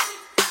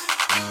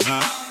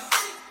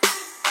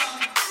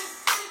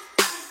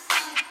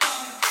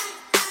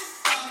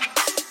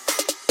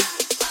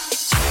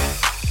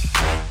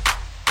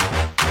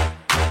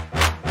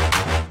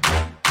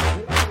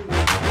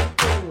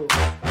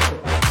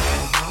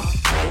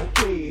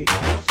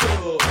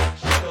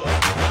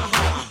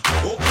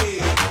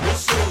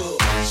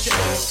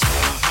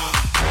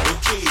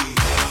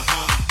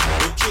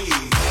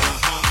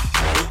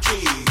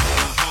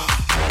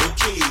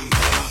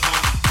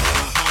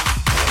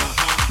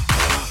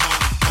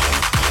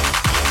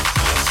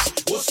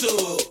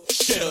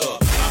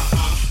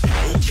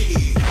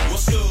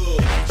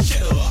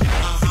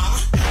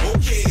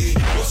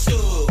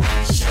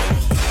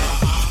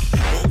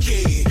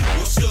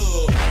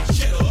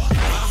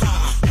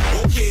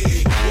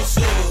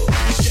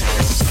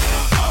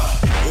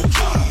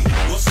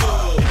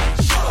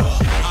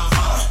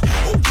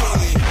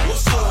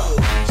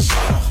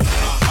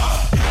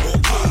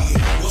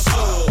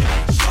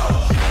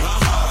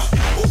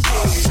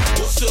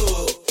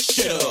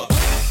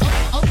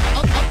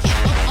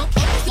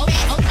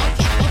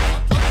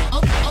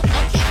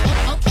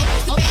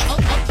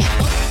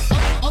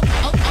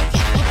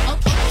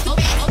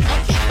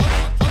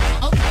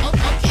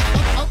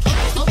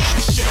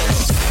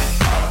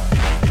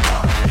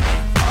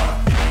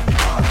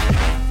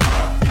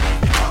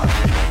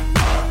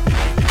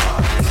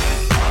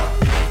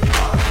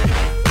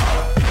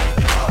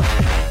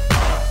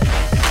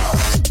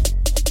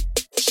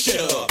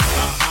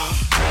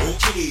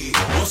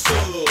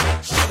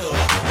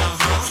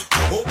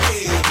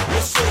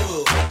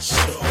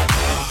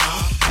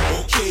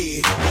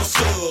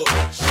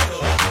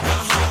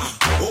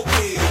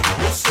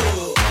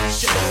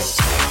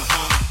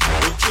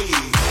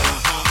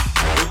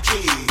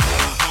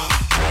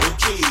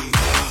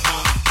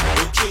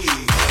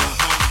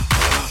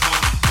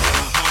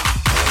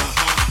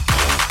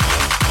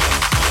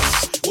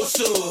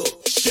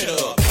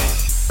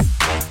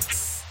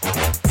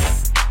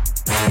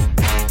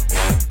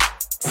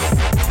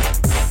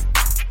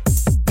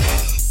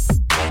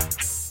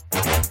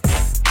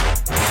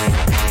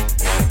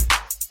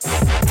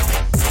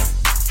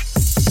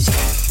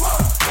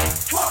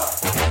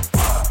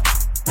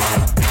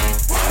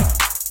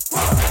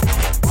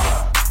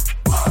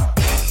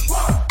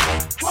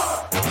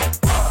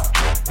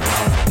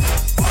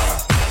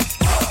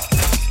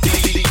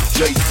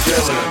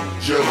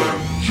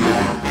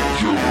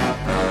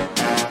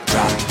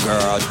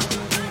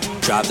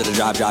 Drop to the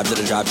drop, drop to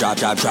the drop, drop,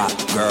 drop, drop,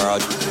 girl.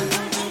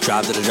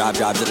 Drop to the drop,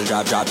 drop to the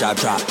drop, drop, drop,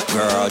 drop,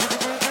 girl.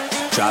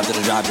 Drop to the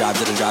drop, drop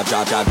to the drop,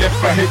 drop, drop. If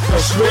I hit the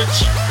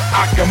switch,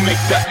 I can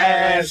make the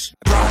ass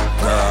drop,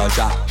 girl.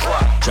 Drop,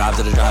 drop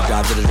to the drop,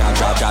 drop to the drop,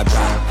 drop, drop,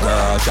 drop,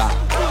 girl. Drop,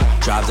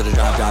 drop to the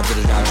drop, drop to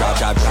the drop, drop,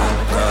 drop,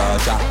 drop, girl.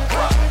 Drop,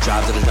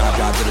 drop to the drop,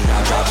 drop to the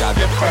drop, drop, drop.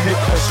 If I hit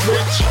the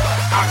switch,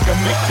 I can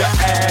make the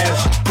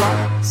ass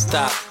drop.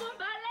 Stop,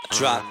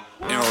 drop,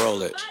 and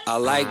roll it. I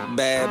like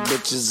bad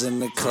bitches in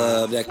the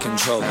club that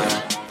control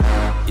it.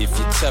 If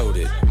you told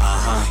it,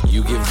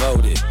 you get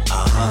voted.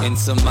 And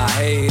to my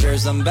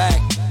haters, I'm back,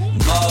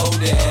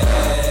 molded.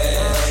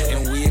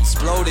 And we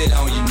exploded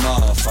on you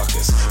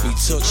motherfuckers. We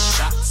took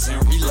shots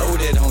and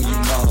reloaded on you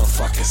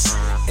motherfuckers.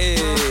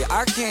 Hey,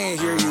 I can't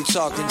hear you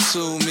talking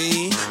to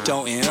me.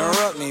 Don't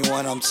interrupt me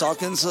when I'm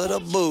talking to the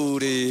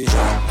booty.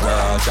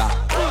 Girl, drop.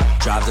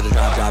 Drop to the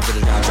drop, drop to the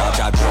drop, drop,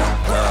 drop,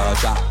 drop. Girl,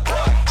 drop.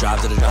 Drop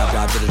to the drop,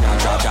 drop to the drop,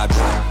 drop, drop,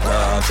 drop.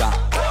 Girl, drop.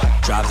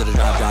 Drop to the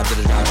drop, drop to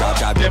the drop, drop,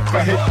 drop. If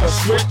I hit the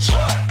switch,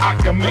 I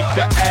can make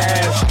the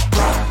ass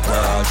drop.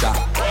 Girl, drop.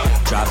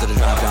 Drop to the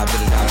drop, drop to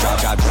the drop, drop,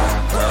 drop,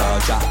 drop. Girl,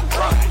 drop.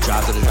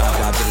 Drop to the drop,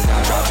 drop to the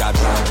drop, drop, drop,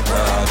 drop.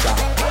 Girl, drop.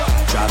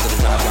 Drop to the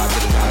drop, drop to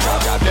the drop, drop,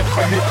 drop. If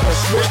I hit the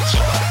switch,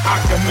 I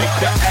can make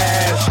the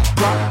ass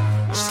drop.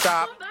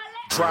 Stop,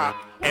 drop,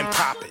 and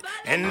pop it.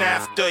 And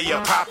after you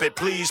pop it,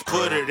 please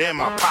put it in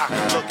my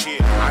pocket. Look here,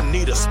 I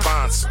need a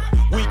sponsor.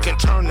 We can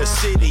turn the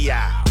city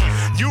out.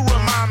 You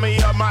remind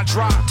me of my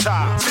drop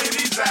top.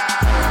 City's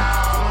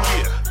out.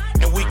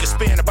 Yeah, and we can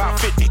spend about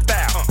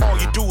 50,000. All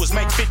you do is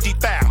make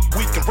 50,000.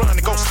 We can run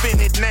and go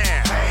spend it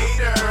now.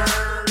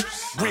 Haters.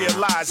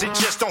 Realize it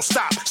just don't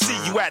stop. See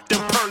you at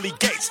them pearly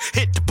gates.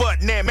 Hit the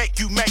button and make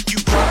you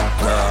drop.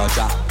 Girl,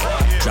 drop.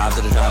 Drop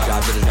to the drop,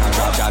 drop to the drop,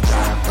 drop, drop,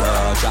 drop.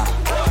 Girl, drop.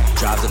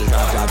 Drop to the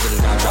drop, drop to the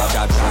drop, drop,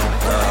 drop,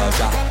 drop. Girl,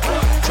 drop.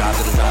 Drop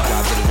to the drop,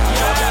 drop to the drop,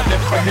 drop, drop.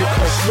 If I hit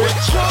the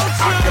switch,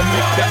 I can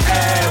make the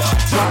ass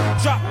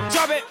drop.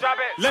 Drop it, drop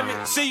it. Let me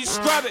see you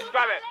scrub it.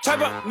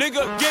 Type of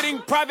nigga getting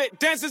private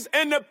dances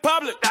in the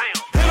public.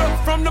 Hit her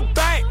from the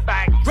back,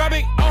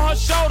 grabbing on her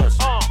shoulders.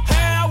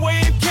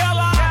 Halfway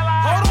killer.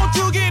 Hold on,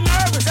 you get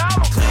nervous.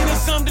 Cleaning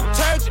some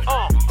detergent.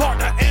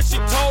 Partner and she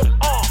told it.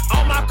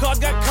 All my cars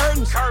got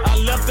curtains. I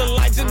left the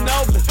lights in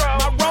open.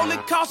 My Rollie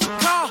cost a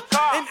car,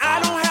 and I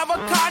don't have a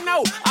car.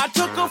 No, I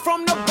took her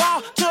from the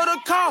bar to the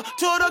car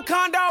to the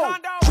condo.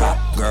 Drop,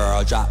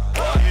 girl, drop.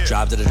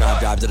 Drop to the drop,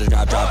 drop to the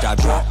drop, drop, drop,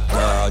 drop.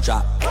 Girl,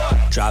 drop.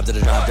 Drop to the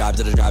drop, drop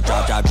to the drop,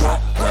 drop, drop,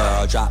 drop.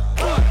 Girl, drop.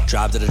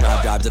 Drop to the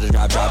drop, drop to the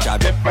drop, drop,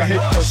 drop. If I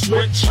hit the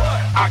switch,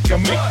 I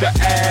can make the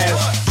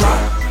ass drop.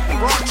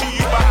 Brought to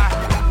you by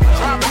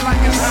Drop It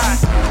Like It's Hot.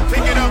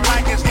 Pick it up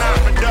like it's not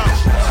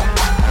production.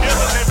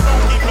 Killers and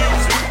funky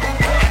music.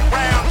 And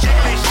round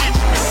jiggly shit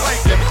you can play.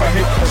 If I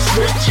hit the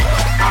switch,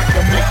 I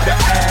can make the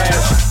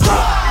ass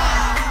drop.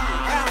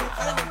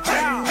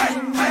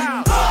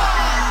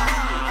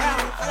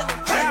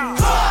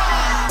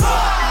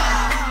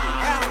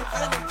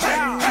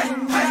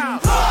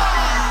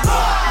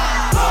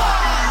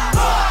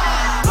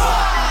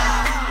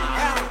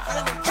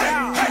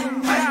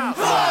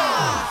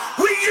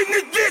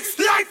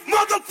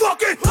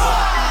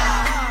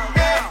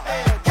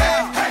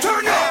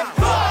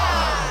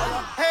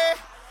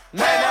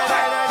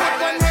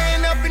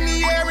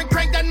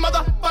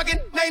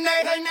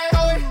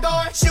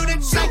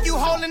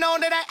 Holding on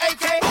to that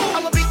AK,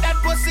 I'ma beat that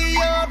pussy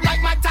up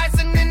like Mike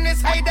Tyson in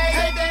his heyday.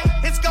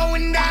 It's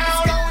going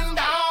down.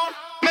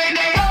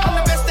 Mayday.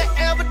 I'm the best to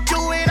ever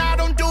do it. I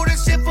don't do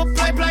this shit for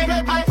play.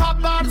 I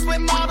pop bottles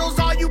with models.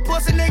 All you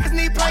pussy niggas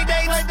need play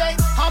dates.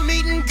 I'm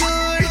eating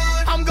good.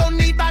 I'm gon'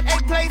 need about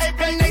 8 plates.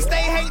 And they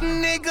stay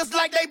hating niggas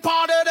like they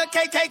part of the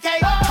KKK.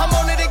 I'm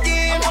on it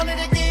again.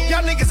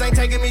 Y'all niggas ain't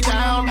taking me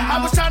down.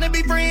 I was trying to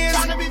be friends,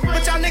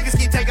 but y'all niggas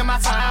keep taking my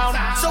sound.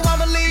 So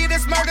I'ma leave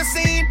this murder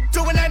scene,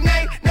 doing that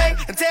nay.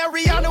 And tell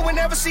Rihanna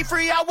whenever she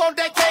free, I want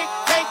that cake.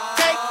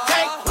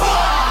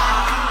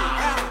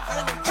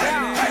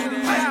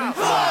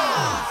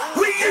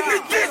 We in the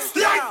ditch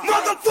like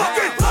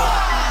motherfucking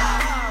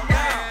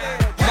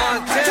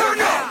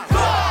Turn up.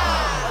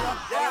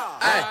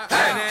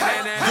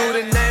 Do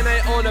the nay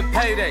on the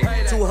payday.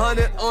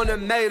 200 on the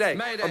Mayday.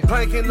 I'm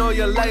planking on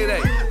your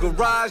lady.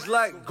 Garage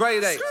like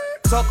grade A.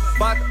 Talk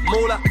about the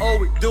moolah, all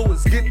we do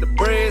is get the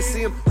bread.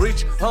 See him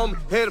reach, homie,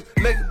 hit him,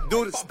 make him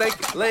do the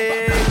stanky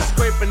leg.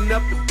 Scraping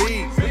up the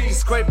bees, he's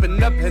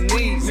scraping up her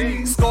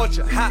knees.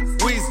 Scorcher, hot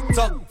wheeze,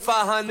 talk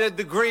 500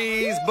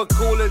 degrees, but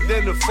cooler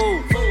than the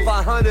food.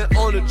 500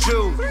 on the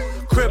Jew,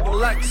 cripple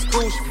like a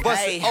scoosh,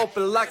 bust it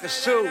open like a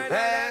shoe.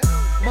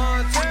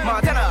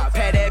 Montana,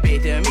 pay that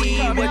bitch to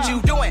me. What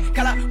you doing?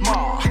 Call up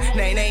Ma.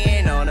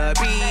 Nay on the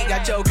beat.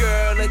 Got your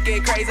girl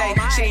looking crazy.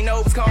 She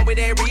knows what's come with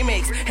that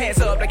remix. Hands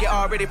up like you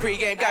already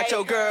pregame. Got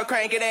your girl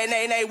cranking that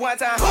nay one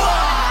time.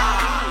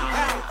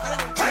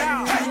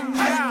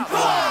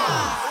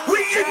 We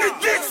in the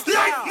ditch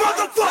like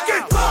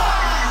motherfucking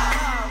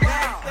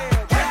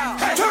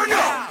turn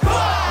up.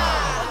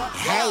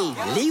 Hey,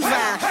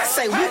 Levi,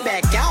 say we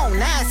back on.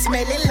 Now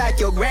smelling like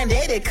your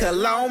granddaddy. that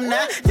cologne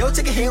now. Yo,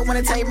 chicken head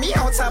wanna take me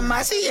on time,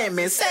 my she ain't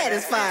been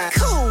satisfied.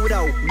 Cool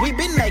though, we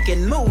been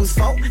making moves,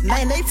 folk.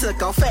 Name they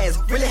took off fast.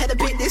 Really had to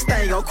pick this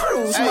thing on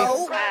cruise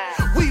mode.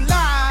 We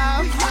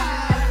live.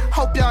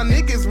 Hope y'all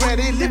niggas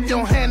ready. Lift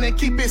your hand and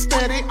keep it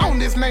steady. On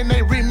this Nay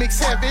Nay remix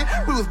heavy.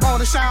 We was born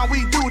to shine,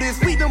 we do this.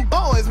 We them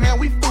boys, man,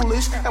 we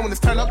foolish. And when it's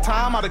turn up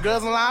time, all the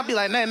girls in line be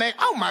like, Nay Nay,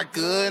 oh my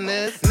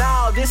goodness.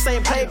 No, this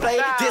ain't play.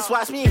 Just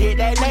watch me hit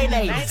that Nay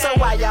Nay. So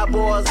why y'all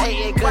boys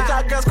hating? Cause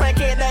y'all girls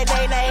cranking that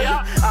Nay Nay.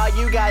 All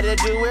you gotta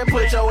do is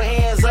put your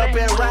hands up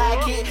and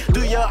rock it.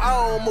 Do your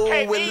own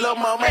move with Lil'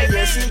 Mama,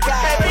 yeah, she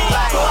got it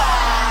like,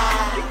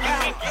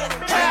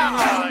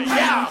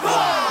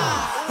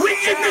 We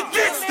in the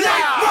ditch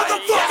like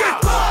motherfucking.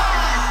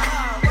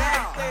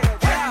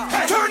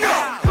 Turn up.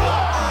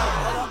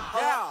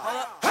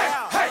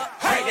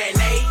 Hey, that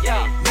Nay,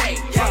 Nay,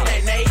 that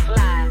Nay, Nay,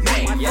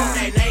 that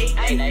Nay,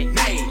 Nay,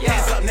 Nay,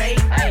 hands up, Nay,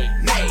 Nay,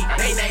 Nay,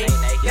 Nay, Nay,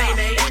 Nay,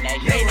 Nay,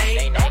 Nay, Nay,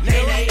 Nay,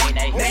 Nay,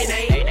 Nay, Nay, Nay,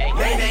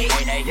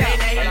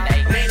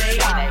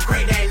 Nay,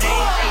 great that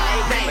Nay,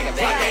 Nay, that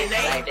Nay,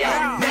 Nay, that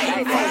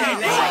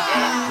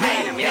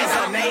Nay, hands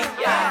up, Nay,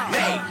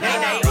 Nay, Nay,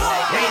 Nay.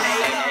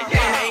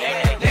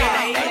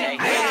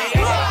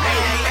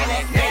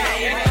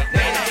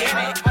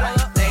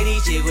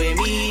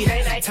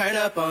 Turn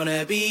up on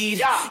the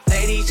beat,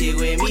 lady jig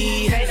with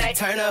me.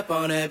 Turn up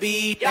on the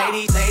beat,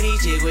 lady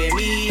jig with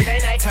me.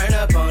 Turn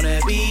up on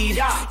the beat.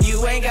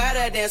 You ain't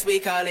gotta dance, we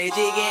call it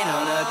jigging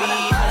on the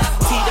beat.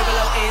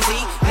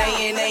 T-O-O-N-Z,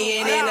 nayin'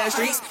 in the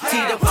streets.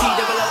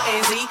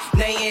 T-O-O-N-Z,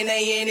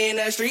 nayin' in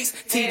the streets.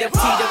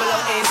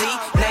 T-O-O-N-Z,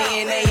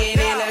 nayin'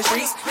 in the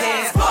streets.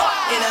 Hands up,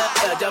 in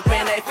a jump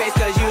in their face,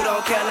 cause you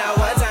don't care now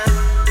one time.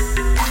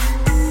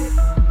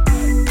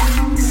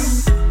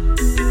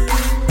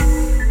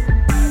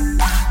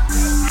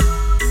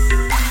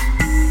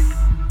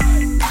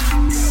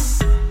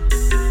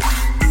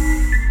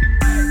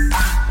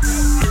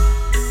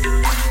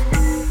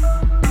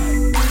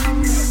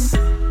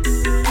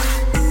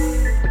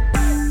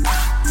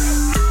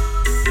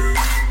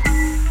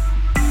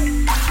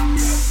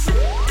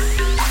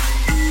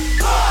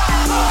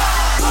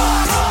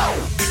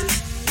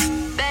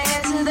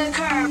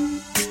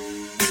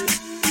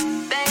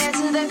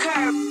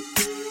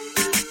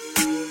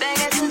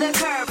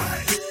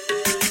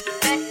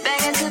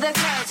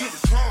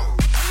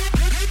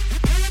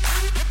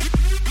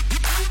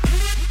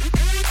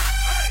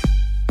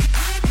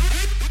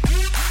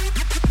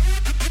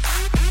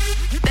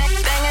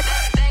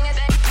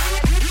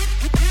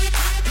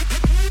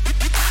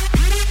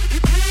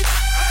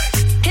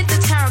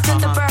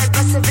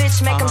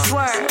 Make them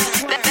swerve,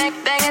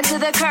 bang into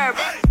the curb.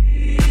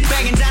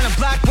 Banging down the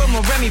block with my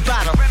Remy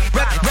bottle.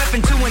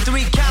 Reppin' 2 and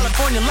 3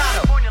 California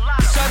Lotto.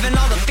 Serving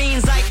all the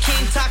fiends like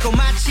King Taco,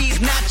 my cheese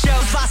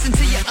nachos. Boss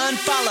until you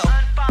unfollow.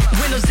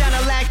 Windows down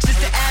the lack,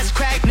 just the ass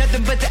crack.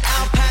 Nothing but the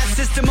Alpine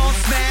system on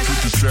smash. Put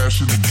the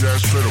sash in the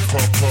gas, better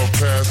pump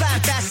pass.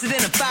 Flying faster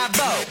than a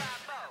 5-0.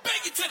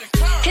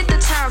 Hit the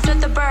turn, flip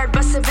the bird,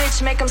 bust a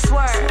bitch, make them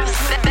swerve.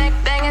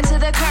 Bang into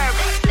the curb.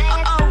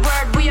 Oh,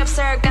 word, we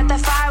absurd. Got the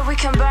fire we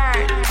can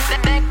burn.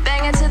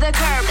 Bang into the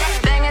curb.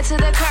 Bang into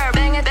the curb.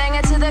 Bang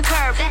into the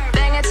curb.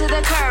 Bang into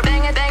the curb.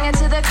 Bang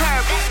into the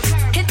curb.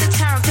 Hit the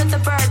turn, flip the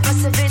bird,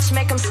 bust a bitch,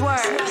 make them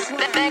swerve.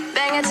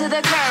 Bang into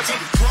the curb.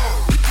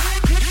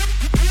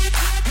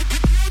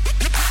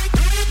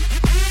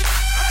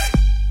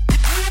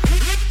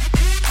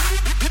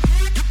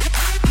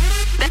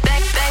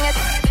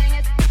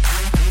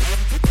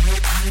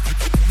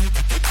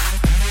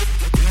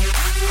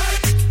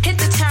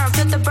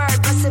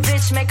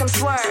 Make them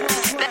swerve,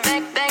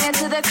 bang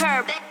into the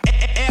curb.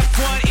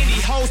 F1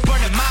 indie hoes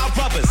burning mild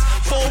rubbers.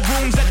 4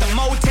 rooms at the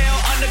motel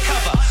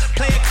undercover.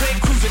 Play a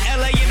click, cruising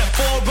LA in a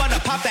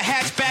 4Runner. Pop the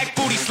hatchback,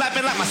 booty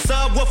slapping like my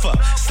subwoofer.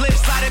 Slip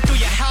sliding through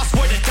your house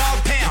where the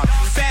dog pound.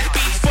 Fat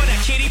beats for the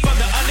kitty from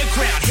the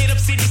underground. Hit up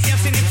City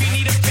Sampson if you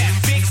need a fat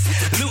fix.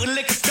 Looting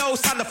liquor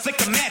stores, time to flick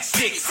the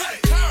matchsticks.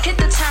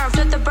 Hit the turn,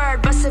 flip the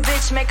bird, bust a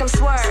bitch, make them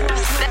swerve.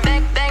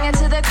 Bang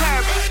into the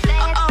curb.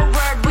 Oh,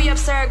 word, we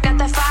absurd. Got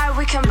the fire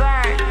we can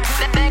burn.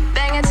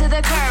 Bang into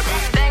the curb.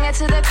 Bang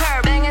into the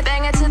curb. Bang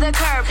into the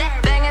curb.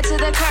 Bang into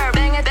the curb.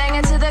 Bang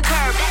into the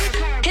curb.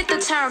 Hit the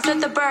turn, flip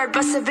the bird,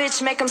 bust a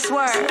bitch, make them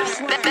swerve.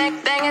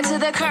 Bang into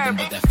the curb.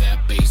 Nothing but that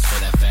fat bass for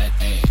that fat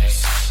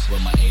ass.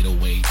 With my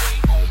 808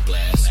 on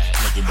blast.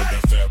 Nothing but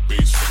that fat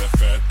bass for that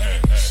fat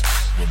ass.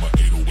 With my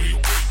 808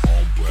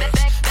 on blast.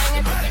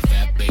 Nothing but that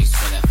fat bass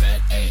for that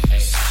fat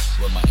ass.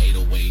 With my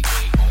 808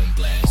 on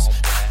blast.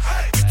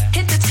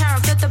 Hit the turn,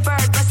 flip the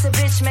bird, bust a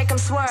bitch, make them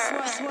swerve.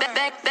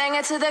 Bang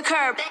into the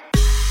curb.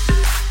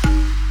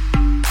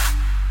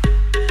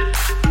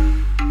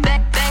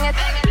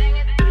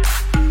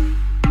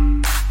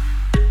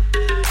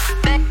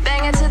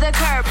 Bang into the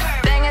curb.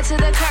 Bang into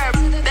the curb.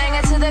 Bang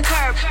into the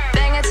curb.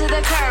 Bang into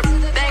the curb.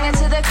 Bang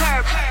into the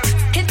curb.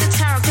 Hit the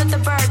turn, flip the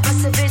bird,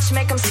 bust a bitch,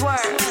 make them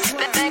swerve.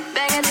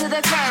 Bang into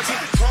the curb.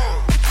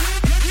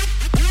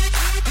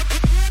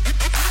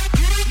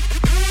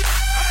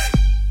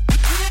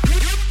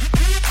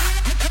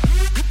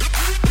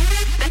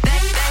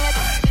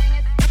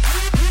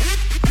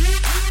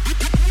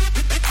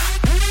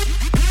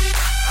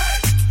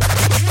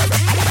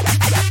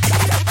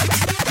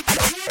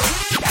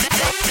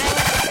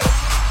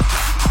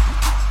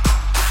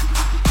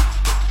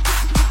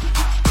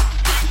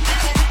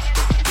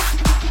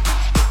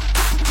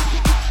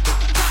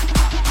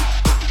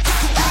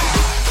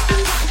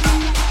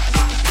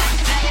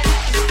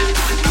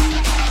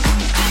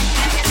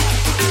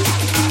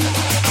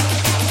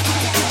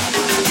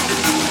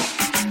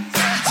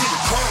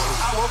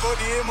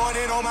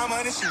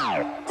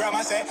 money shit. Grab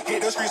my sack,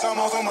 hit the streets, I'm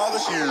on some other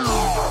shit.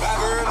 My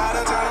girl out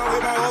of town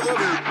with my other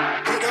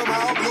bitch. Hit them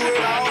out, blew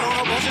it out on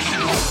a bunch of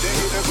shit. They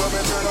hit the club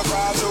and turn the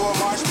crowd to a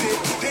march pit.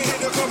 They hit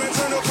the club and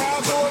turn the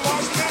crowd to a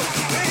march pit.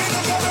 They hit the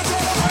club and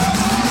turn the crowd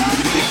to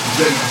a march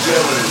pit.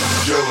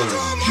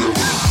 Jellin'.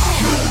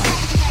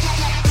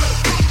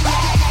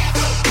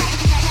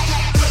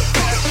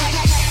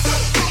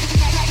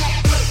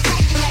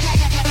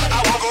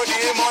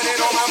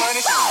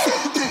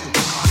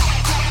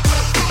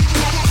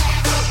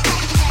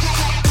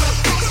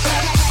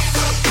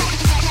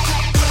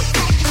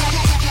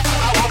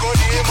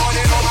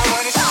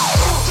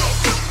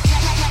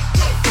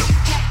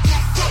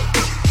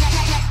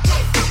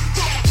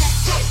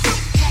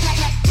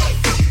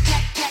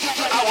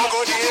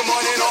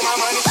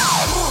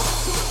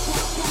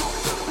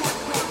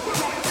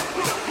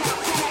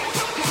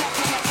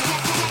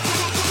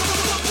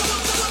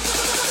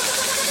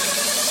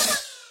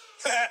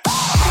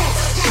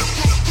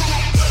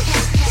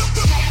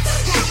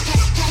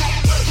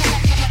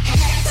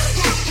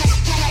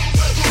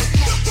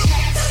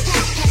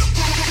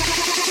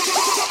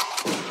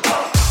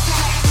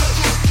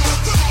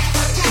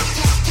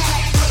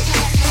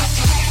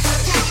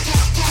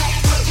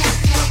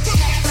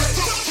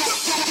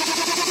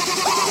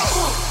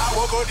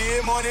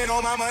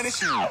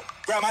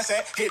 Grab my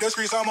sack, hit the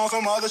streets, I'm on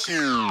some other shit.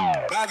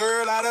 My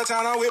girl out of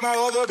town, I'm with my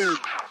other bitch.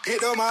 Hit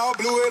them out,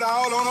 blew it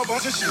all on a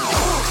bunch of shit.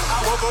 I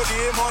woke up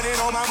this morning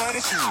on my money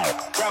shit.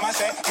 Grab my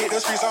sack, hit the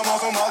streets, I'm on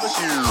some other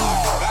shit.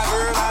 My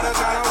girl out of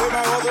town, I'm with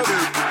my other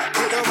bitch.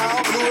 Hit them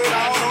out, blew it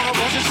all on a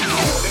bunch of shit.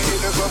 They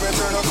hit the club and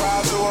turn the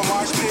crowd to a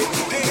march pit.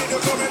 They hit the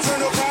club and turn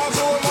the crowd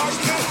to a march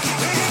pit.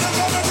 They hit the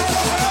club and turn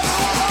the crowd to a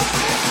march pit.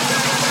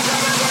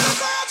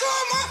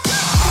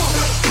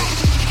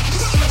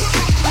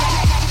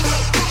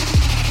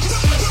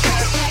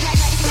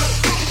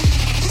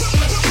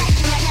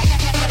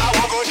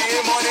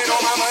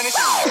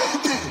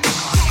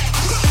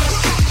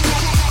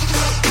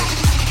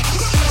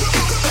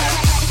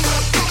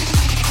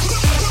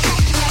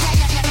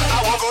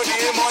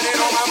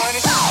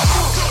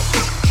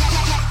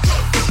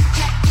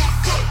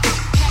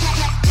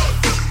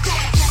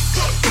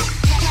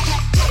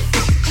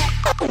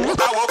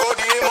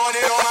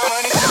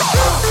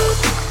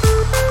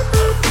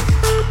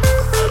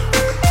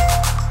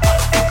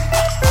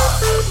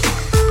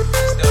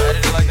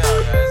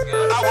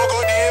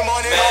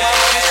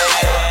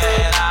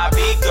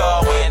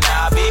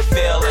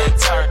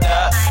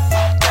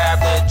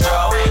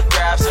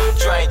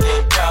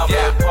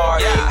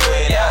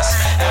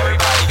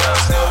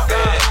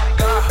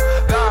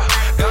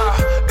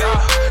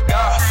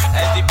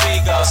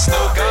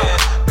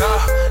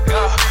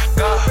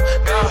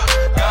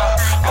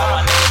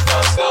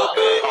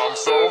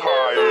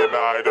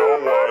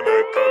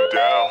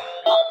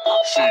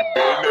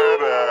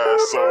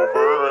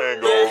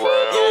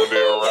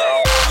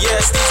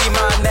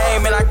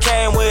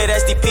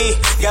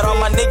 Got all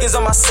my niggas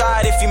on my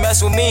side if you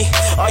mess with me.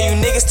 All you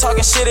niggas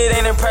talking shit, it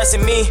ain't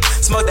impressing me.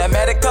 Smoke that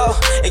Medico,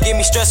 it give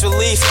me stress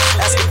relief.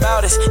 Ask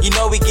about us, you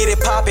know we get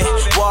it poppin'.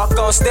 Walk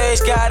on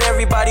stage, got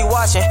everybody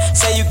watching.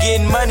 Say you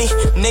getting money,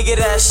 nigga,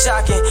 that's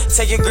shocking.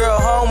 Take your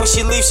girl home, when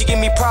she leaves, she give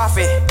me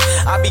profit.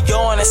 I be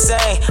going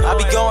insane, I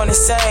be going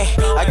insane.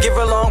 I give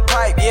her a long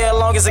pipe, yeah,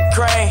 long as a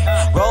crane.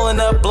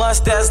 Rolling up blunts,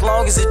 that's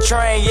long as a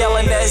train.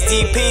 Yelling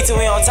SDP till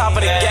we on top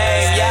of the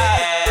game,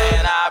 yeah.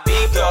 And I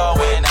be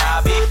going,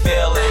 I be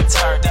feeling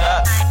turned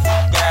up.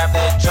 Grab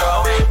the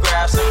dro and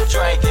grab some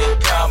drink and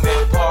come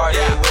and party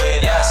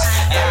with us.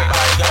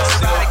 Everybody go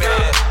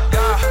stupid.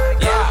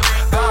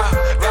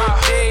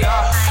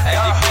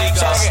 SDP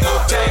go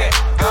stupid.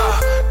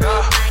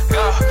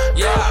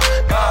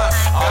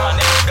 All my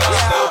niggas go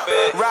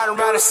stupid. Riding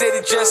around the city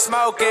just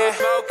smoking.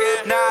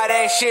 Nah, it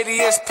ain't shitty,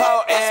 it's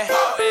potent.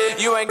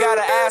 You ain't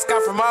gotta ask,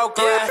 I'm from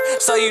Oakland,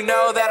 so you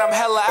know that I'm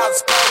hella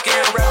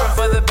outspoken. Reppin'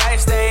 for the bank,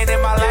 staying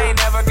in my lane.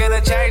 Never gonna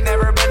change,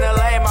 never been a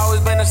lame,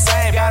 always been the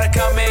same. Gotta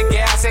come in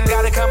gas and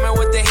gotta come in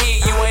with the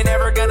heat. You ain't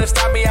ever gonna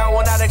stop me, I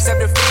will not accept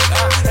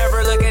defeat.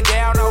 Never looking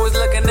down, always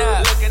looking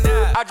up.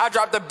 I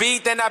drop the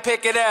beat, then I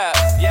pick it up.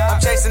 I'm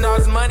chasing all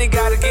this money,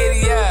 gotta get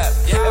it up.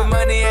 If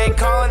money ain't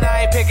calling,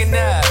 I ain't picking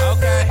up.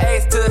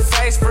 Ace to the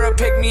face for a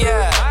pick me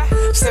up.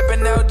 Sipping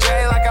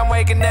OJ like I'm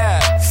waking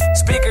up.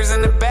 Speakers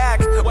in the back,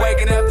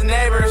 waking up the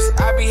neighbors.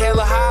 I be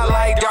hella high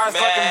like Darth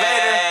fucking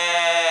Vader.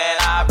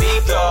 I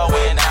be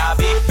going, I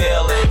be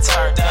feeling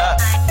turned up.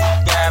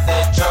 Grab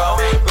the dro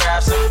and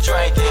grab some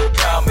drink and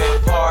come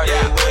and party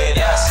with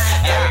us.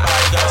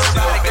 Everybody go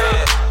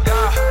stupid.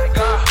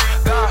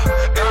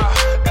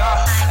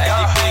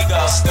 SDP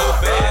go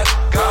stupid.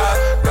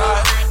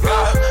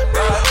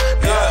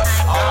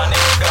 All my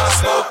niggas go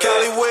Smoke stupid.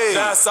 Cali weed,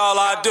 that's all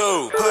I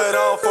do. Put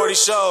on 40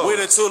 shows, we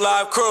the 2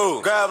 Live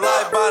crew. Grab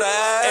life by the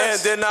ass, and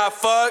then I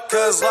fuck,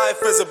 cause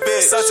life is a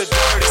bitch. Such a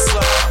dirty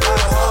slut,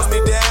 life holds me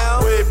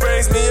down, it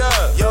brings me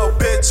up. Yo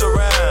bitch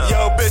around,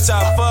 yo bitch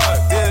I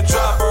fuck, then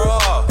drop her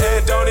off,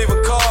 and don't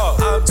even call.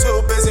 I'm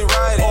too busy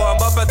writing, or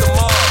I'm up at the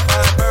mall.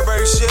 Buying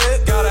Burberry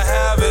shit, gotta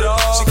have it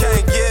all. She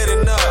can't get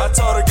enough, I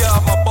told her get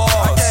off my balls.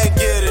 I can't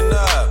get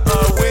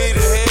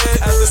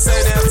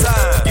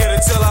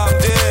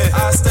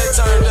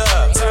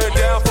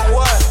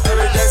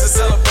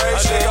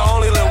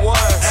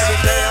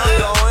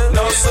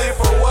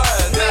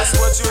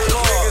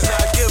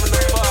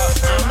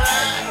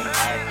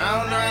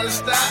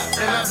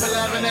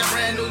that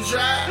brand new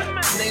drive.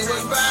 Nigga,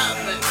 what's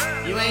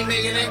poppin'? You ain't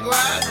making that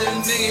guap. This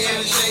nigga here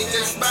to shake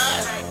that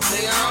spot.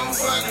 Nigga, I don't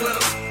fuck with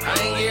him. I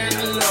ain't getting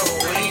the low.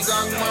 When he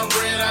talking about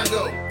bread, I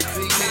go.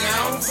 See, nigga,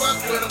 I don't fuck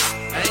with him.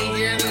 I ain't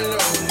getting the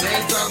low. When they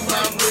talking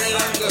about bread,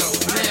 I go.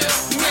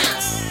 Now.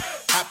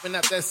 Hopping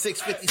up that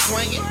 650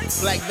 swinging,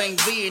 Black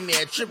Bank V in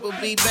there, Triple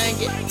B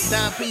banging,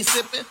 Dime P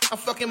sipping, I'm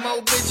fucking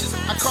more bitches.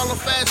 I call them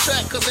fast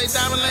track cause they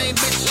diamond lane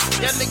bitches.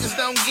 Y'all niggas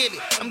don't get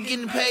it, I'm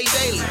getting paid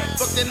daily.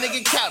 Fuck that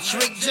nigga couch,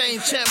 Rick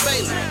James, Champ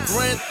Bailey.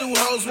 Ran through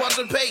hoes,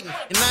 Walter Payton.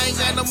 And I ain't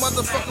got no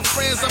motherfucking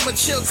friends, I'ma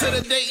chill till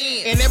the day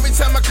end. And every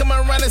time I come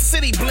around the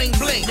city, bling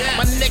bling.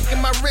 My neck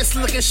and my wrist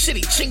looking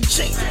shitty, ching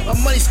ching. My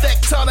money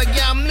stacked taller,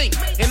 yeah I'm me.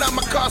 And all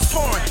my cars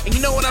foreign. And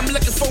you know what I'm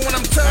looking for when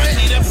I'm turning?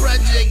 I need a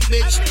project,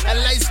 bitch, a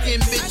light skin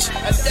bitch,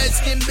 a dark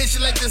skin bitch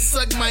like to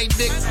suck my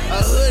dick, a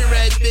hood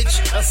rat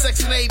bitch, a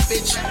Section 8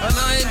 bitch, an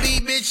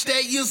R&B bitch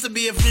that used to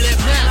be a flip.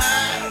 Now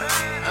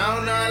I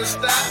don't know how to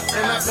stop,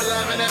 and I pull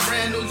up in that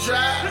brand new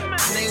drive.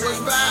 Nigga, what's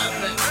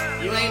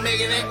poppin'? You ain't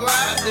making that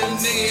guap. This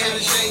nigga here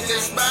to shake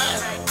that spot.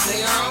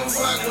 Nigga, I don't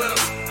fuck with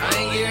him. I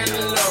ain't getting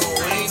the low.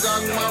 When he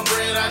talking about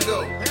bread, I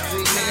go.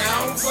 See, nigga, I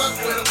don't fuck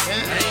with him.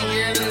 I ain't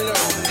getting the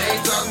low. When they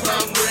talking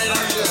about bread,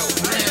 I go.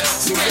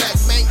 See, Black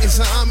Bank is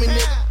an army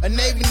nigga, a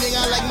Navy nigga.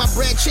 I like my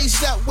bread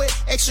cheesed up with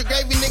extra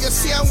gravy, nigga.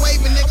 See, I'm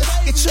waving, nigga.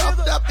 Get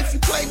chopped up if you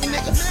play me,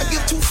 nigga. I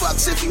give 2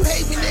 fucks if you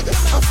hate me, nigga.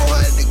 I'm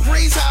 400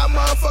 degrees, how a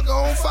motherfucker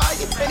on fire.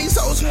 And these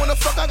hoes wanna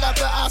fuck, I got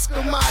the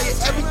Oscar Mayer.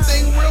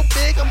 Everything real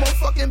big, I'm on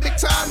fucking big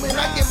time. And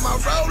I get my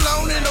roll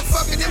on in a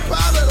fucking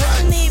Impala.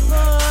 Like,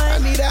 I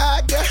need a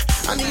hot girl.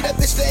 I need a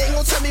bitch that ain't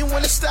gon' tell me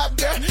when to stop,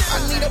 girl. I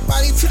need a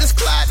body to this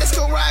Clyde, let's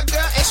go ride,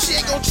 girl. And she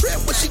ain't gon' trip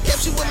when she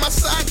kept you with my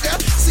side, girl.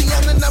 See,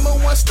 I'm the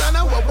 #1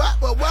 stunner.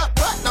 What?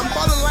 I'm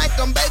ballin' like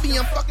I'm baby,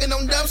 I'm fucking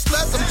on dumb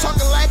sluts. I'm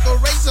talking like a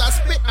razor, I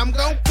spit, I'm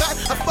gon' cut.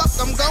 I fuck,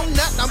 I'm gon'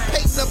 nut, I'm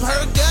painting up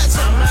her guts.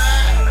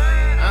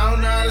 I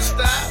don't know how to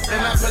stop.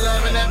 Then I pull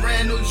up in that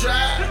brand new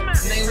drive.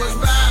 Nigga, what's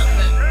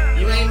poppin'?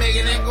 You ain't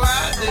making that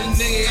guap. This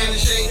nigga here to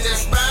shake that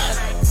spot.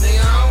 Nigga,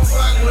 I don't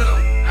fuck with him.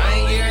 I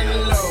ain't getting the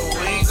low.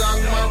 When he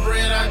talking about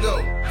bread, I go.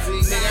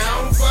 See, nigga, I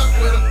don't fuck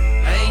with him.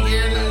 I ain't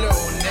getting the low.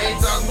 When they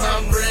talking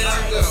about bread, I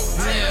go.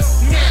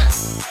 Yeah.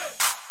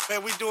 Man,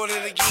 we doing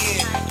it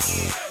again.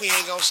 We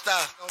ain't gonna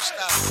stop. You know what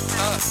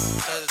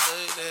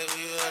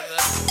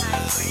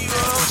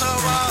I'm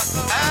talking about?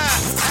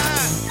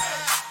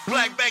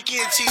 Black back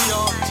in to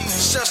y'all.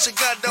 Chef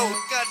Segundo.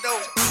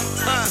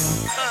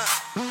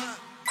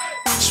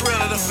 It's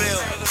real in the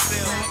field.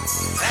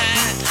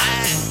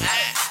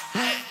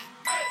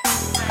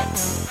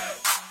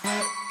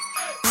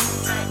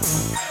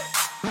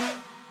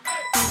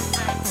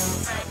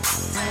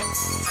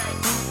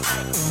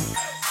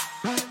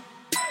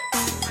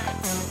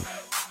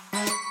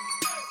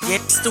 Yeah,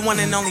 it's the one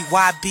and only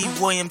YB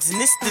Williams, and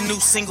this the new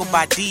single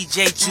by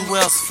DJ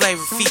Jewel's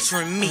Flavor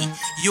featuring me,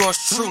 yours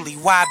truly,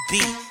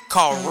 YB,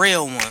 called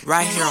Real One,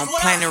 right here on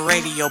Planet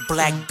Radio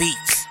Black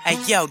Beats. Hey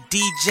yo,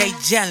 DJ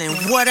Jellin,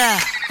 what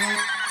up?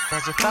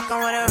 Said you fucking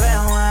with a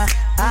real one,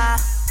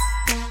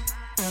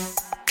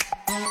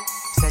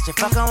 Said you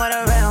fucking with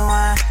a real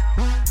one.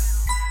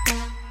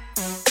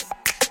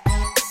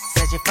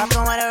 Said you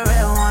fucking with a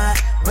real one,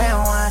 real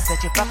one. Said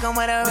you fucking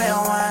with a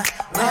real one,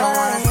 real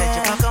one. Said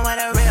you fucking with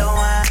a real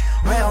one,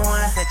 real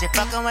one. Said you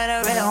fucking with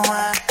a real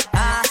one,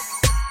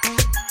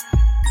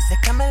 Said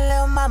come here,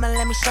 little mama,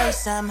 let me show you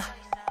something.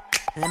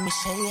 Let me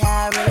show you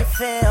how I really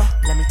feel.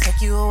 Let me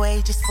take you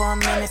away just for a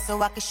minute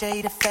so I can show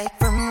you the fake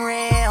from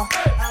real.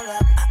 Hold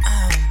up.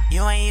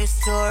 You ain't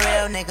used to a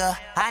real nigga,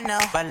 I know,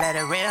 but let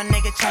a real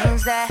nigga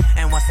change that.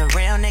 And once a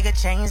real nigga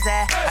change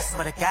that, I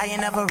swear to God you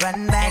never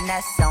run back. And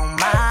that's on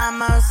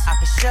mamas, I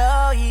can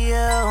show you,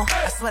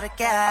 I swear to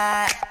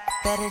God,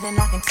 better than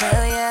I can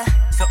tell ya.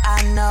 So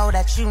I know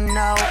that you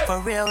know, for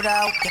real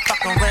though, you're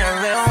fucking with a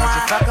real one.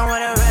 You're fucking with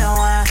a real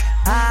one,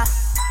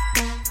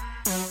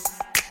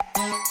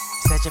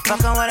 Said you're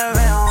fucking with a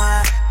real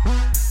one.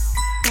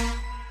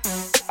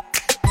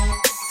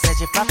 Said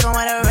you're fucking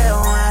with a real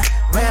one,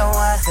 real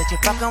one. Said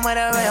you're fucking with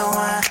a real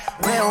one,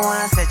 real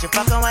one. Said you're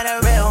fucking with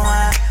a real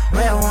one,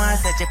 real one.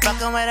 Said you're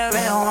fucking with a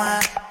real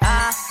one,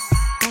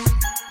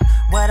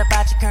 What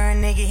about your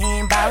current nigga? He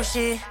ain't bout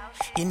shit.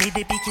 You need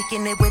to be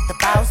kicking it with the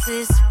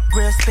bosses.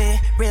 Real spit,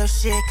 real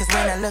shit. Cause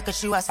when I look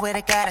at you, I swear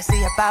to God, I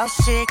see about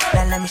shit.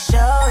 Now let me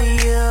show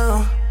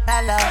you,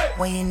 hello,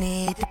 where you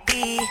need to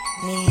be,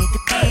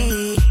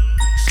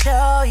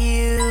 Show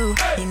you,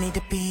 you need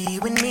to be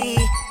with me,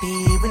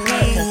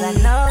 Cause I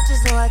know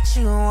just what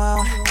you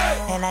want,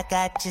 and I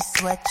got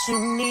just what you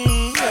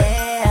need,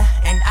 yeah.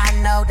 And I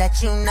know that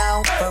you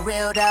know, for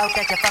real though,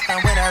 that you're fucking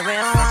with a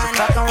real one. You're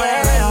fucking with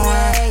a real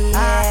one,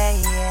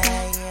 yeah.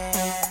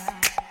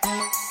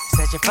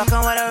 Said you're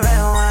fucking with a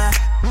real one.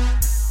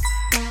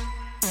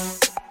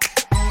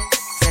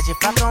 Said you're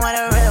fucking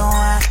with a real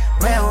one,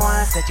 real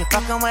one. Said you're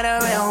fucking with a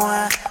real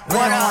one,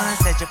 real one.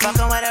 Said you're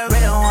fucking with a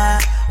real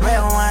one,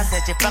 real one.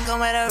 Said you're fucking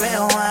with a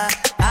real one,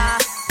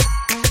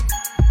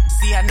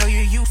 See, I know you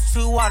used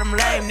to all them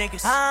lame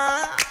niggas.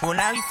 Well,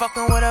 now you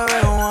fucking with a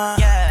real one.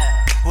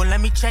 Yeah. Well,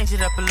 let me change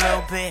it up a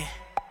little bit.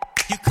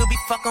 You could be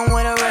fucking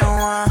with a real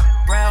one.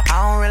 I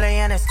don't really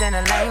understand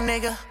a lame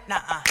nigga.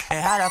 And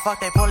how the fuck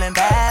they pulling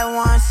bad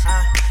ones?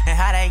 And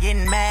how they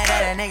getting mad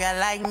at a nigga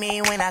like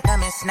me when I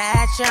come and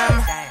snatch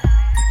them?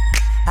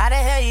 How the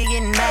hell you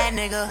getting mad,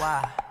 nigga?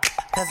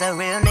 Cause a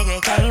real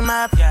nigga came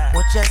up.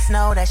 Well, just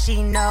know that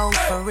she knows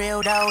for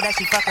real though that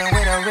she fucking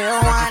with a real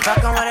one. She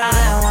fucking with a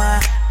real one.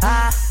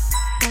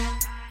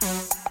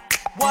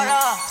 What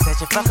up? Said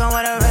you fucking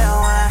with a real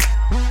one.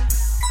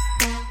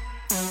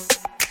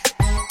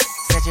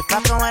 Said you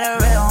fucking with a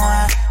real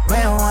one,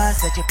 real one.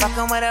 Said you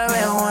fucking with a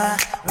real one,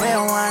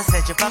 real one.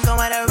 Said you fucking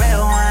with a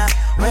real one,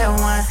 real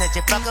one. Said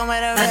you fucking with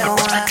a real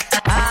one.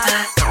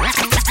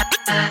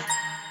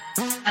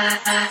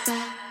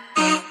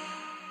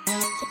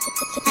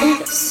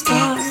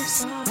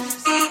 Stars.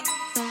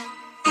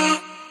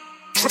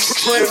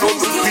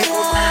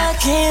 I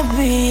can't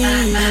be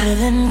better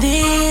than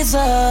these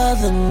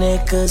other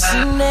niggas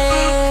in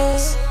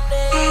this.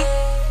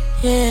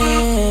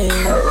 Yeah,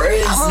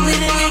 I'ma be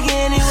the nigga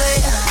anyway.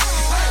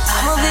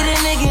 I'ma be the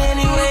nigga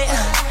anyway.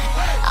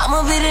 I'ma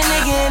be the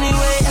nigga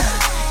anyway.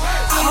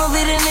 I'ma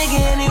be the nigga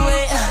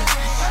anyway.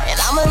 And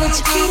I'ma let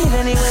you get it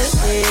anyway.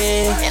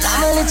 And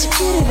I'ma let you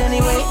get it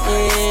anyway.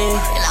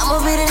 And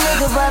I'ma be the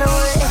nigga by the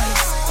way.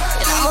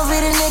 And I'ma be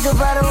the nigga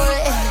by the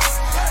way.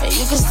 And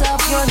you can stop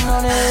running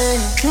on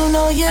it. You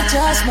know you're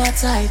just my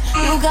type.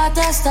 You got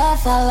that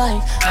stuff I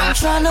like. I'm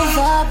tryna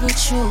vibe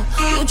with you.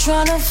 You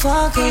tryna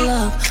fuck a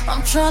love.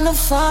 I'm tryna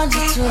find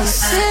you too.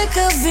 Sick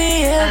of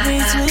being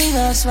between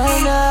us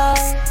right now.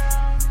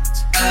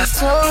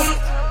 So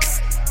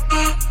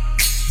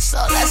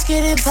let's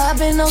get it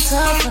poppin', no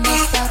time for no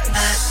stopping.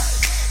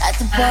 At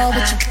the bar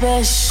with your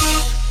bitch.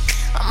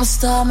 I'm a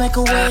star, make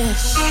a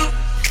wish.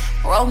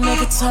 Broke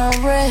nigga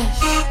turn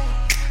rich.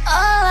 All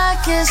I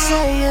can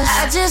say is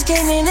I just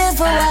came in there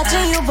for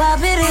watching you pop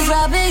it and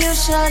drop it, you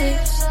shut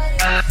it.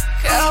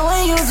 Girl,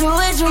 when you do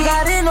it, you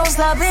got it, no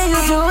stopping,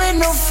 you do it,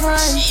 no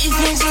front. She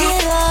thinks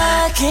that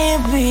I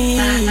can't be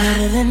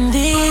better than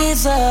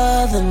these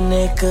other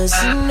niggas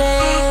in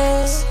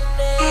this.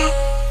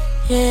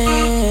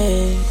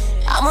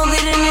 Yeah, I'ma be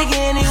the nigga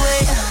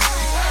anyway.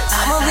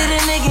 I'ma be the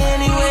nigga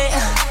anyway.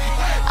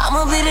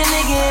 I'ma be the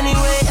nigga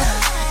anyway.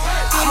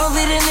 I'ma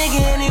be the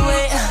nigga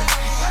anyway.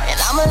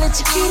 I'ma let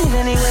you get it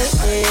anyway,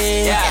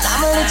 and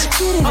I'ma let you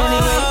get it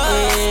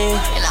anyway,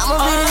 and I'ma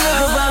be the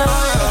nigga by the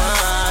way,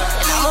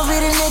 and I'ma be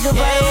the nigga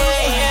by the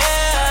way,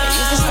 and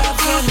you can stop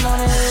putting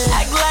on it.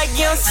 Act like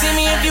you don't see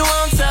me if you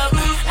want to,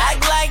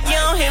 act like you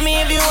don't hear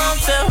me if you want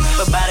to,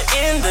 but by the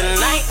end of the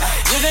night,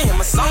 you can hear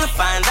my song and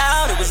find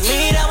out it was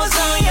me that was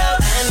on you,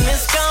 and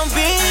it's gon'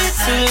 be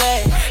too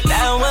late,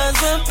 that was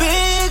a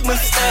big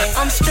mistake.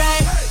 I'm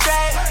straight.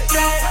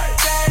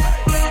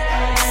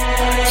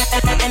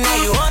 And now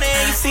you want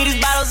it, you see these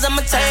bottles on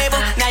my table.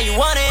 Now you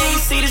want it, you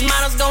see these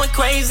models going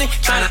crazy.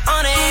 Tryna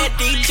on it,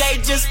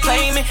 DJ just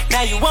play me.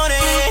 Now you want it,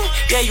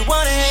 yeah you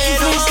want it.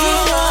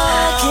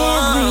 I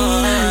can't be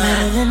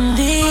better than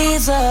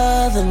these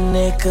other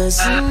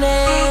niggas in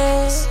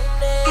this.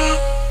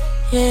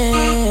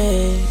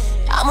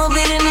 Yeah, I'ma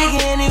be the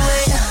nigga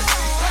anyway.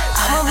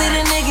 I'ma be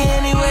the nigga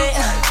anyway.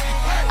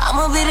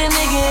 I'ma be the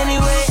nigga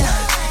anyway.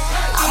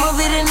 I'ma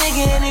be the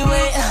nigga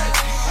anyway.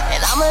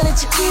 And I'ma let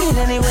you get it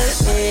anyway,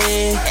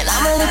 and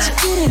I'ma let you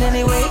get it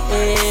anyway,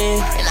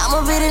 and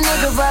I'ma be the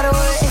nigga by the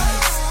way,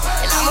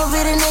 and I'ma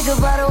be the nigga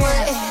by the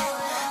way,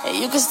 and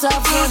you can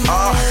stop running.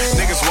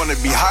 Niggas wanna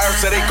be higher,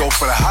 so they go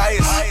for the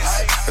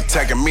highest.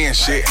 Attacking me and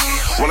shit.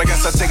 Well, I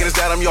guess I take it as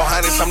that I'm your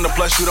highness. I'm the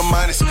plus, you the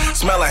minus.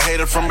 Smell a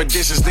hater from a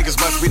distance. Niggas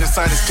must be the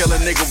sinus. Kill a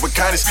nigga with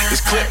kindness.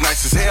 This clip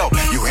nice as hell.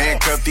 You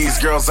handcuff these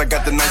girls, I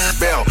got the nicest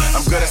bell.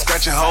 I'm good at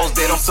scratching holes,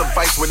 they don't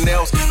suffice with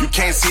nails. You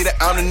can't see that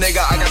I'm the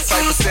nigga, I got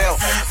sight for sale.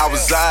 I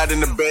reside in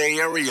the Bay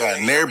Area,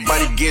 and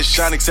everybody gets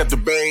shot except the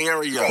Bay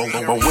Area.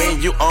 But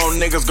when you own,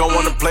 niggas gon'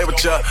 wanna play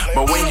with ya.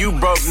 But when you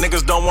broke,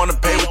 niggas don't wanna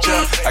pay with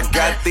ya. I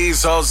got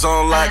these hoes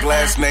on like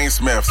last name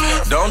Smith.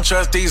 Don't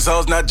trust these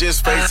hoes, not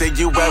just face it.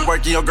 You at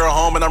work and your girl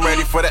home, and I'm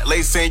ready for that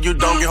late scene. You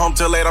don't get home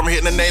till late, I'm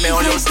hitting the nail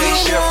on your day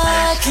shift.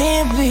 I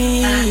can't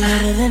be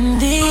better than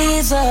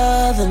these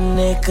other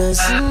niggas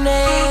in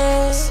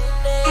this.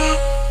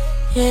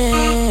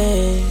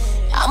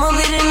 Yeah, I'ma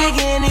be the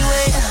nigga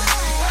anyway.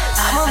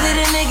 I'ma be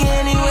the nigga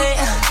anyway.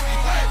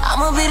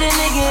 I'ma be the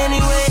nigga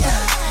anyway.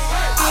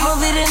 I'ma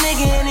be the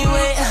nigga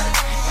anyway.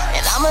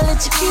 And I'ma let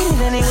you get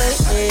it anyway.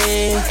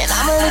 And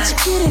I'ma let you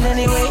get it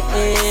anyway.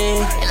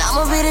 And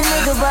I'ma be the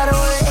nigga by the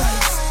way.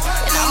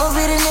 And I'ma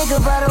be the nigga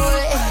by the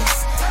way.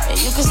 And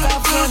you can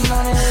stop running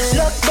on it.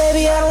 Look,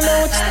 baby, I don't know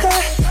what you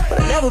thought,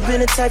 but I've never been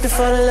the type to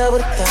fall in love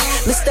with a thought.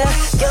 Mr.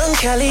 Young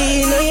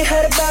Cali, know you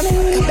heard about me.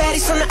 The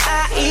baddies from the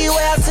IE,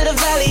 way out to the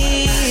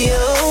valley.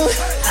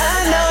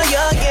 I know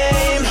your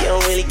game, you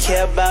don't really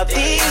care about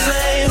these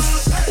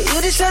names. You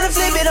just tryna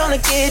flip it on a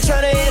kid,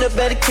 tryna hit a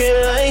better crib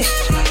like.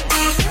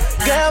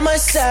 Girl,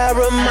 must I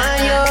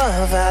remind you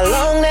of how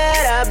long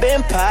that I've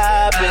been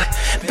poppin'?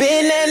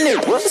 Been that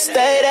new, I'ma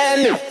stay that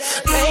new.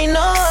 Ain't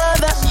no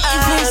other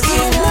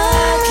option.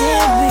 I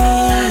can't be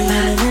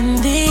better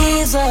than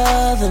these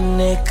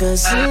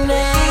niggas and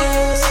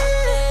ass.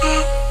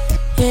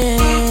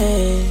 Yeah,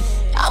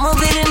 I'ma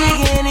be the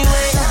nigga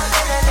anyway.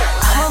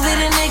 I'ma be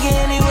the nigga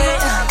anyway.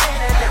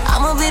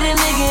 I'ma be the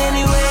nigga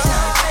anyway.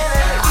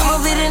 I'ma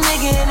be the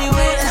nigga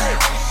anyway.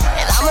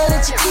 And I'ma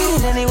let you get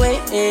it anyway.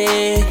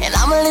 And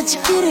I'ma let you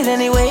get it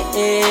anyway.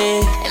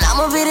 And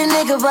I'ma be the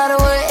nigga by the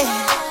way.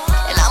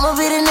 And I'ma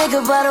be the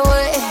nigga by the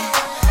way.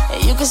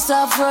 And you can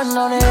stop frontin'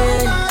 on it.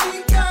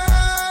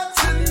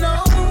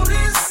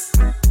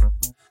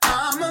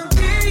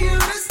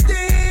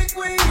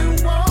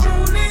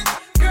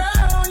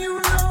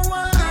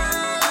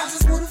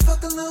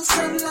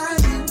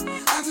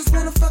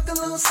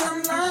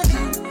 Something like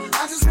you.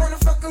 I just wanna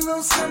fuck a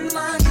little something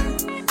like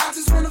you. I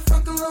just wanna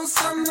fuck a little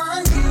something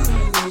like you.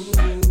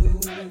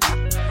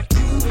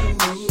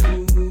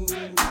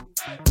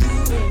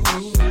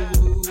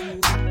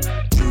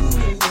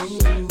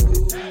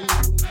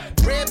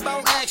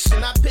 Redbone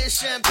action, I pitch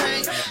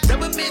champagne.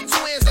 Double big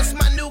twins, that's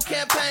my new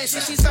campaign.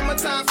 She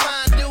summertime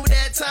fine, do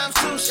that times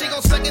two. She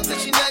gon' suck it till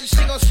she nutty,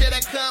 she gon' share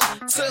that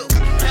cum too.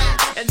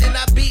 And then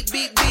I beat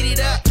it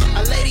up.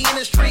 A lady in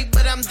the street,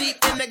 but I'm deep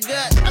in the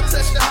gut. I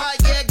touch the heart,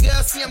 yeah,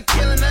 girl, see I'm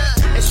killing her.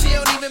 And she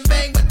don't even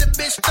bang, but the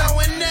bitch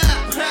throwing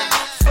up.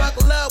 Fuck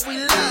love, we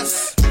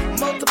lust.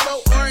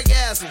 Multiple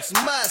orgasms,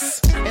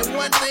 must. And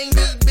one thing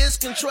this bitch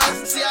can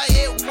trust. See, I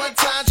hit one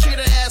time, treat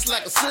her ass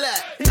like a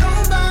slut.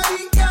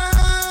 Nobody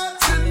got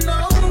to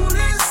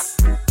notice.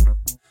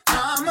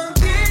 I'ma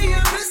give you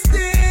the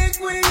stick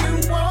when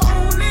you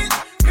want it.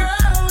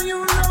 Girl,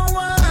 you know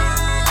why.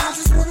 I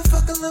just wanna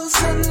fuck a little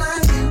something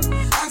like you.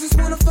 I just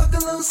wanna fuck a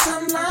little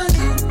something like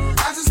you.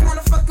 I just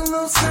wanna fuck a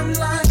little something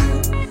like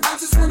you. I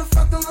just wanna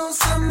fuck a little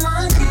something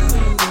like you.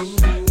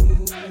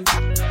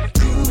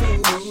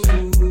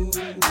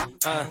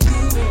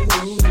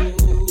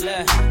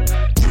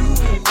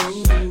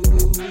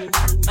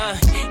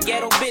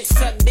 Ghetto bitch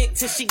suck dick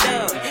till she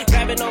done.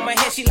 Grabbing on my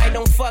head, she like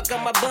don't fuck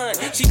on my bun.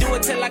 She do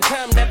it till I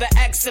come, never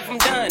ask if I'm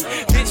done.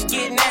 Bitch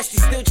get nasty,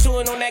 still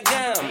chewing on that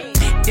gum.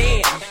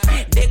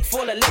 Damn, dick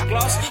full of lip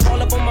gloss,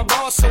 all up on my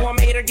balls, so I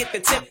made her get the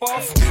tip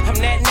off. I'm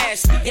that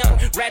nasty, young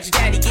ratchet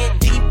daddy, get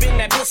deep in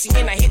that pussy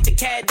and I hit the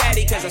cat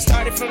daddy. Cause I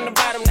started from the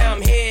bottom, now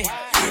I'm here.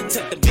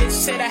 Took the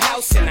bitch to the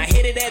house and I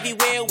hit it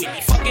everywhere. We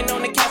be fucking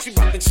on the couch, we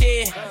brought the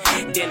chair.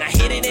 Then I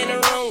hit it in the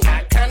room,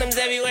 got condoms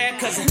everywhere.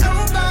 Cause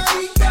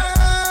nobody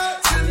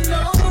got to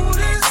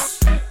notice.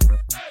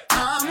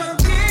 I'ma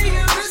give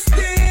you the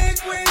stick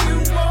when you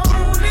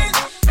want it.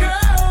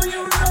 Girl,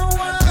 you know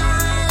why.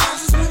 I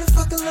just wanna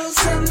fuck a little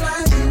something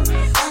like you.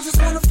 I just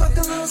wanna fuck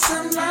a little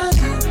something like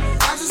you.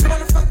 I just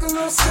wanna fuck a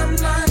little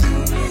something like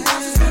you.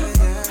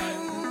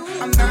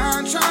 I'm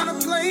not trying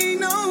to play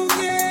no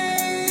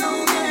games,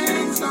 no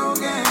games, no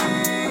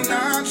games.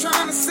 I'm not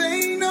trying to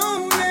say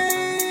no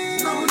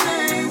names, no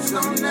names,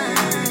 no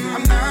names.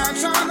 I'm not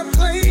trying to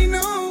play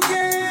no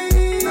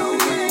games, no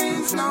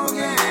games, no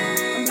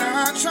games. I'm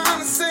not trying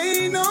to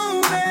say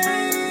no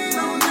names,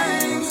 no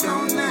names,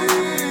 no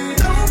names.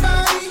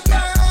 Nobody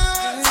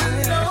got to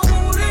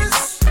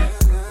notice.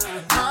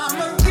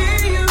 I'ma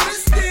give you the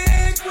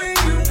stick when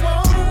you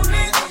want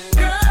it.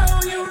 Girl,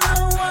 you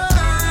know why.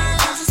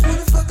 I just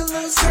wanna fuck a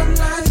little something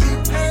like you.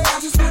 I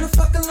just wanna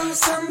fuck a little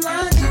something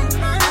like you.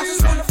 I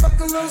just wanna fuck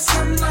a little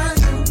something like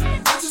you.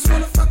 I just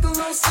wanna fuck a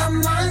little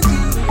something like you.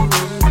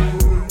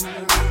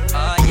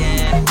 oh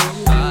yeah,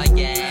 oh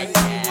yeah,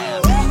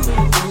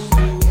 yeah.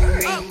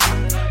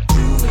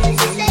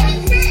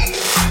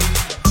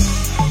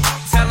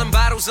 Tell them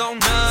bottles on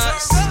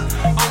us,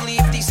 only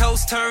if these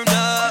hoes turn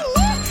up.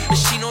 And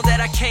she know that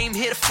I came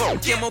here to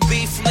fuck MOB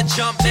from the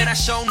jump, that I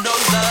show no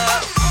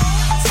love.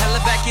 Tell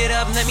her back it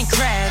up, let me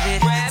grab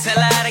it. Tell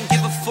her I don't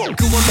give a fuck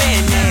who a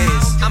man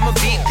is. I'm a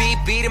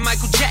beat and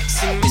Michael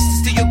Jackson. Mr.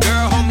 Still your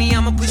girl, homie,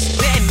 I'm a pussy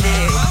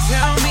bandit.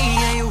 Tell me,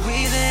 are you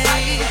with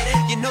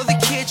it? You know the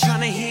kid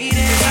tryna hit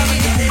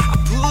it. I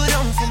put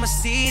on for my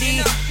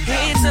city.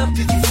 Hands up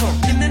if you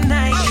fuck in the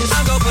night.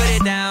 I'll go put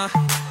it down.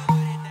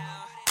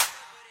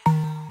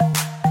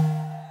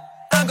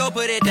 I'll go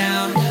put it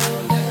down.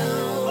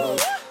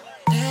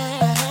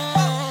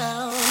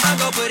 I'll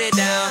go put it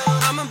down.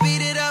 I'ma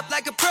beat it up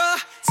like a pro.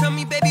 Tell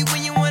me, baby,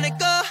 when you wanna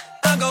go.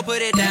 I'll go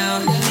put it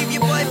down. Leave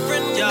your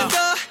boyfriend in the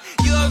door.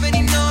 You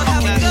already know how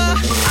we go.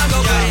 I'll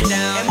go put it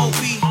down.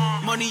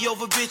 MOB, money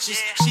over bitches.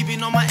 She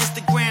been on my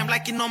Instagram,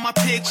 liking all my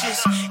pictures.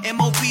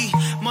 MOB,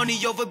 money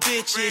over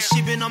bitches.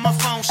 She been on my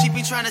phone, she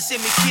been trying to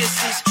send me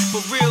kisses.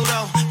 For real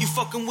though, you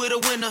fucking with a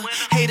winner.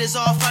 Haters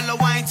all follow,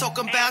 I ain't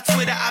talking about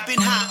Twitter. I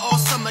been hot all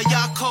summer,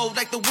 y'all cold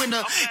like the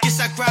winter. Guess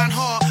I grind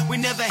hard, we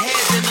never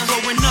had dinner.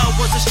 Growing up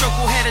was a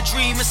struggle, had a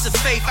dream, it's a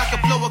faith. I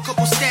could blow a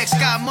couple stacks,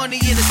 got money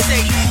in the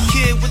safe.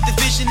 Kid with the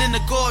vision and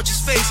the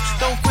gorgeous face.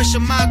 Don't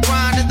question my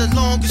grind in the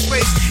longest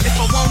race. If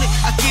I want it,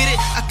 I get it,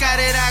 I got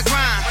it, I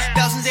grind.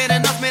 Thousands ain't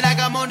enough, man, I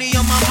got money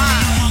on my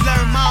mind.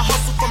 Learn my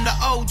hustle from the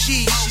OG.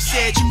 She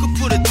said you could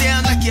put it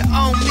down like you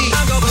own me.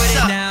 I'll go put What's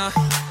it up? down.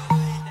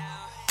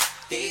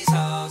 These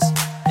hoes,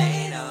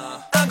 they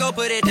know. I'll go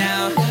put it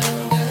down.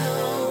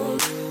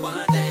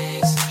 One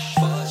thing's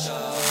for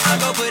sure. I'll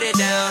go put it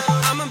down.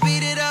 I'ma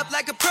beat it up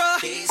like a pro.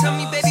 Tell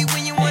me, baby,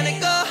 when you wanna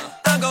go,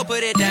 I'll go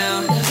put it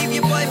down. Leave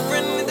your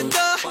boyfriend at the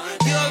door,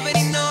 you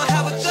already know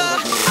how it go.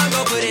 I'll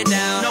go put it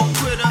down. No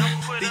quitter,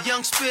 the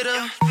young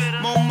spitter.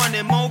 More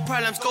money, more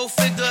problems, go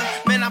figure.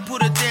 Man, I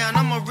put it down,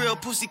 I'm a real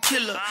pussy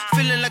killer.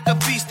 Feeling like a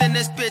beast, and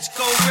this bitch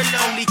gorilla.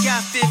 Only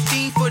got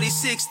 15 for these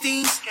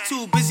 16s.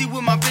 Too busy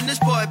with my business,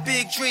 boy,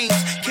 big dreams.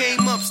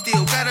 Came up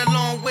still, got a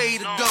long way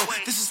to go.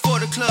 This is for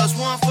the clubs,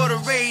 one for the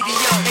radio.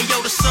 Hey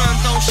yo, the sun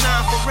don't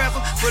shine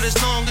forever, but as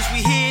long as we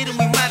here, then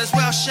we might as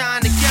well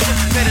shine together.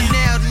 Better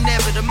now than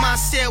ever, the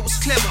mindset was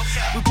clever.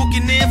 We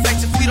booking in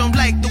facts if we don't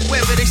like the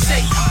weather. They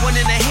say one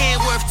in the hand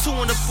worth two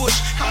in the bush.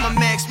 I'm a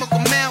mag, smoke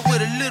 'em out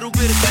with a little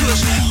bit of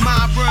kush.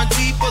 My run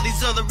deep, all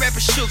these other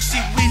rappers shook. See,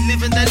 we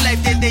living the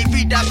life that they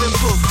read out in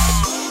books.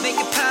 Make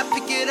it pop,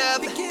 pick it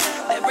up.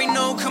 There ain't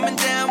no coming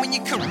down when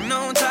you coming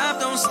on top.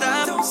 Don't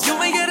stop.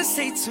 You ain't gotta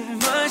say too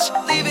much.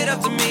 Leave it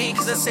up to me,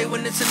 cause I say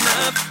when it's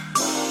enough.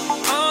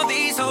 All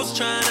these hoes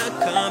tryna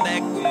come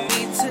back with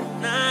me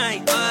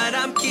tonight, but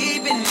I'm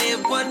keeping it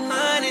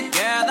 100.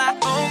 Girl, I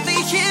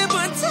only hear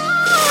one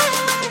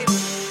time.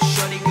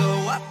 Shorty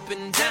go up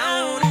and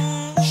down.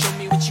 Show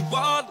me what you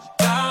all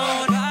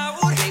about.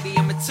 Baby,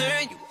 I'ma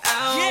turn you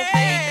out. Make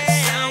that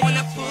sound when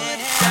I put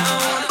it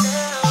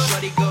down.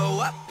 Shorty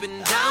go up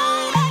and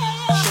down.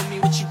 Show me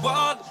what you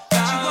all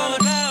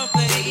about.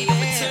 Baby,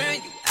 I'ma turn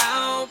you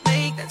out.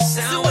 Make that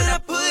sound when I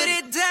put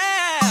it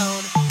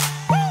down.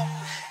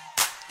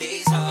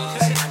 These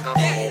hoes,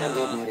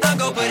 I'll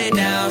go put it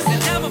down.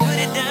 I'ma put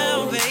it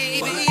down,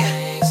 baby.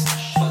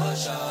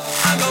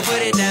 I'll go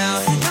put it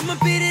down. I'ma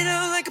beat it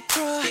up like a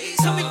pro.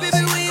 Tell me,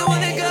 baby, where you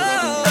wanna go.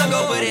 I'll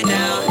go put it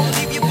down.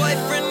 Leave your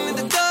boyfriend at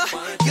the door.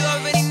 You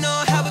already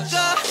know how it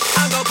go.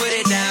 I'll go put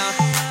it down.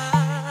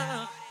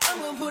 I'm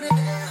gonna put it down.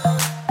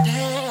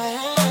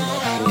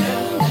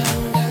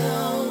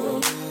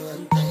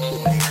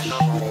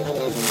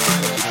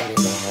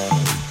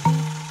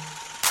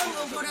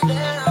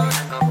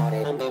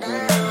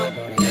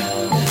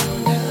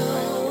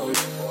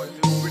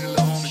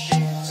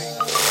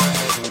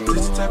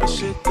 This the type of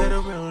shit that a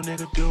real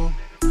nigga do.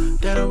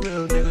 That a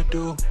real nigga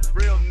do.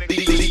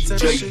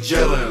 DJ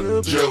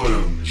Jellin,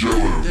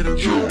 That a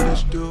real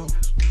bitch do.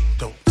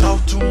 Don't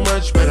talk too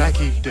much, but I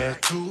keep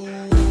that too.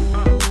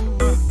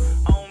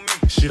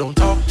 She don't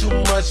talk too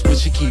much, but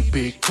she keep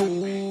it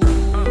cool.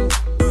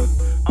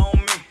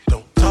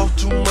 Don't talk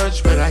too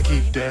much, but I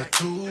keep that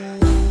too.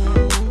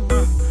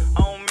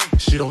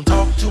 She don't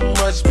talk too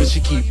much, but she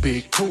keep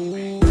it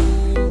cool.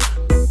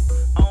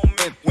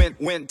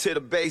 Went to the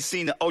bay,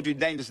 seen the OG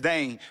Dangerous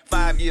Dane.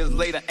 5 years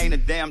later, ain't a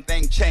damn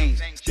thing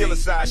changed. Still a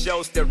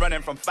sideshow, still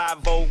running from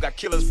 5-0. Got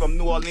killers from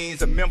New Orleans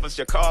to Memphis,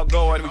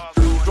 Chicago, and we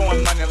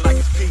throwing money like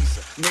it's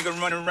pizza. Nigga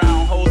running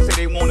around, hoes say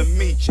they wanna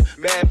meet you.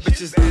 Bad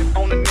bitches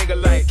on a nigga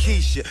like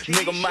Keisha.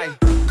 Nigga might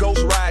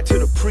ghost ride to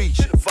the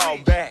preacher. Fall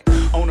back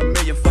on $1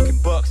 million fucking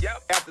bucks.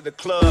 After the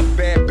club,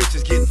 bad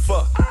bitches getting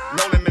fucked.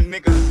 No limit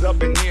niggas is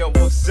up in here,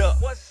 what's up?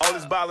 All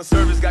this bottle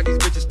service got these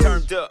bitches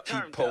turned up.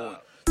 Keep pulling.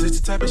 This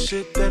the type of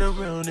shit that a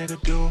real nigga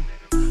do.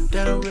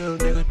 That a real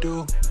nigga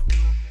do.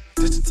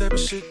 This the type of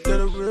shit that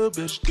a real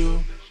bitch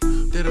do.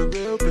 That a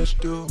real bitch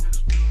do.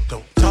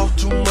 Don't talk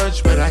too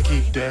much, but I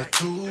keep that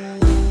too.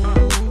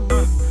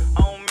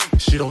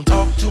 She don't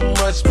talk too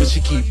much, but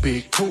she keep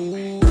it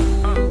cool.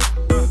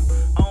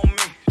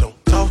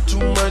 Don't talk too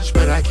much,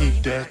 but I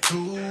keep that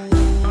too.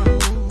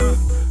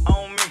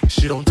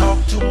 She don't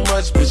talk too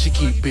much, but she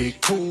keep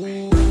it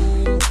cool.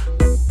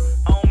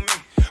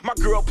 My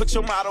girl put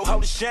your motto,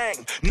 hold the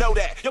shame. Know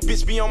that, your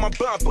bitch be on my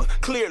bumper,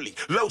 clearly.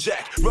 Low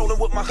jack, rolling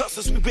with my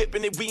hustlers, we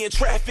whipping it, we in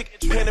traffic.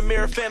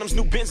 Panamera Phantoms,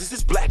 new Benzes,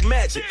 it's black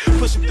magic.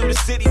 Pushing through the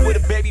city with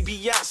a baby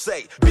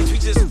Beyonce. Bitch, we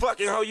just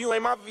fucking, ho, you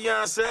ain't my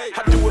fiance.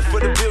 I do it for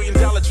the $1 billion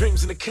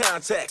dreams and the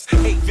contacts.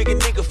 8-figure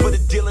nigga for the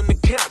deal and the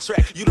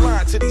contract. You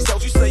lying to these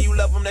hoes, you say you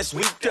love them, that's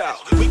weak dog.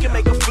 We can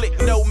make a flick,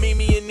 no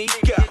Mimi and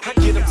Nico. I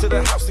get them to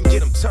the house and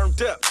get them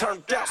turned up,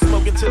 turned out.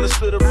 Smoking till it's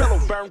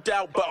Slitterello, burnt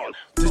out ball.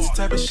 This the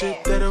type of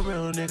shit that a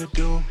real nigga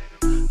do.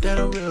 That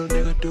a real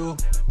nigga do.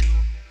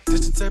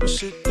 This the type of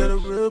shit that a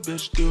real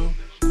bitch do.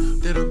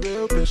 That a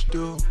real bitch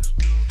do.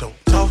 Don't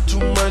talk too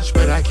much,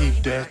 but I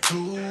keep that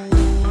too.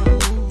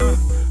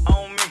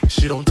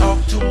 She don't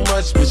talk too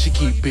much, but she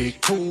keep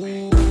it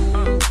cool.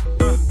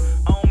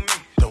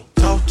 Don't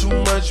talk too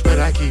much, but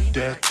I keep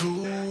that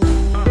too.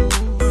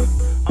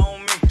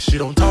 She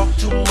don't talk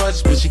too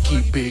much, but she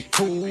keep it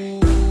cool.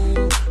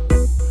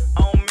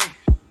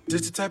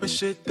 This the type of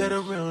shit that a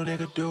real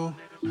nigga do.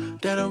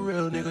 That a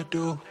real nigga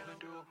do.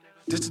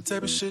 This the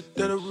type of shit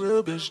that a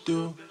real bitch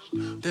do.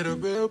 That a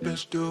real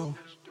bitch do.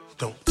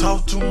 Don't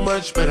talk too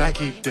much, but I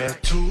keep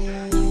that too.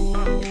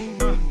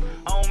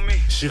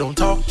 She don't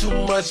talk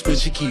too much, but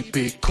she keep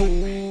it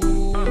cool.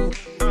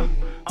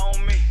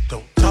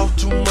 Don't talk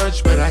too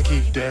much, but I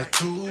keep that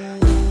too.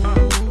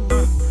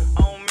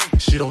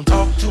 She don't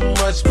talk too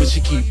much, but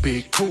she keep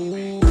it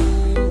cool.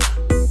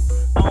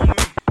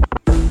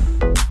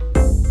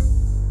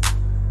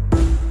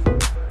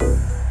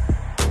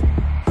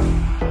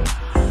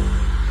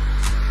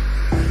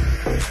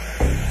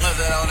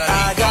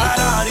 I got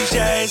all these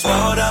chains,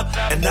 up,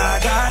 and I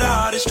got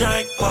all this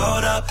drink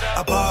poured up.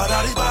 I bought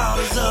all these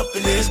bottles up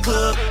in this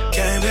club.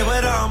 Came here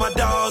with all my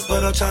dogs,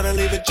 but I'm tryna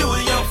leave it you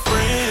and your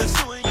friends.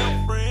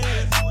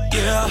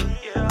 Yeah,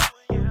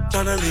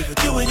 tryna leave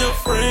it you and your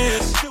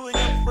friends.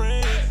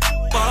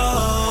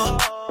 Whoa.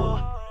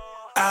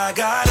 I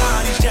got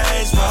all these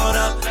chains poured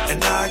up,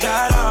 and I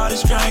got all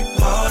this drink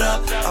poured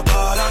up. I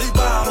bought all these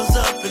bottles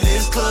up in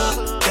this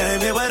club. Came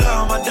here with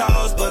all my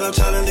dogs, but I'm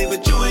tryna leave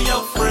it you and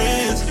your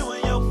friends.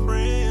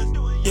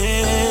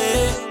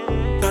 Yeah,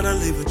 tryna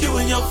leave it you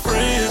and your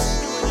friends.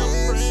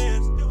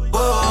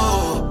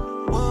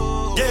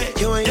 Whoa, yeah,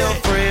 you and your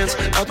friends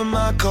up in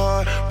my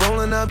car,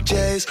 rolling up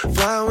J's,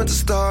 flying with the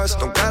stars.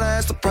 Don't gotta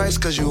ask the price,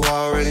 cause you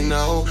already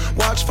know.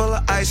 Watch full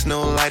of ice,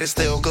 no light, it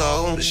still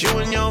glow. It's you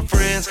and your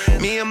friends,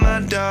 me and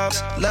my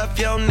dogs. Left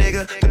your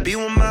nigga to be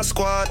with my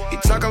squad. He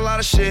talk a lot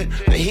of shit,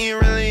 but he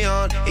ain't really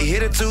on. He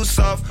hit it too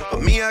soft,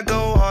 but me, I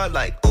go hard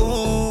like,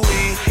 ooh,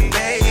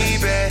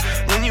 baby.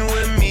 When you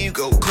with me, you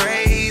go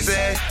crazy.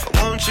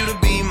 I want you to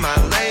be my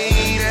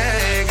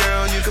lady.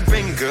 Girl, you can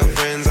bring your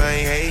girlfriends, I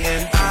ain't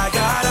hating. I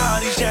got all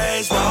these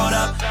chains poured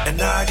up,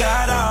 and I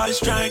got all this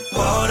drink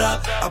poured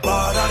up. I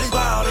bought all these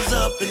bottles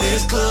up in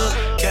this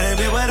club. Came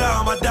here with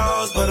all my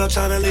dogs, but I'm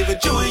tryna leave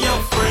it you and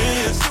your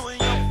friends.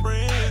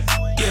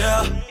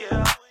 Yeah,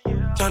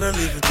 tryna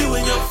leave it you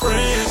and your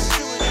friends.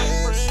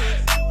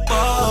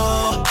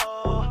 Oh.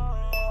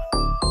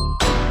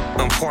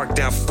 I'm parked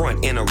out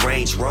front in a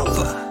Range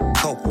Rover.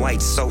 Coke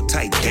white so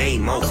tight,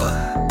 game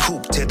over.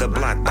 Coupe to the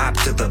block, bop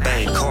to the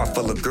bank. Car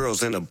full of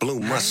girls in a blue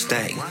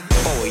Mustang.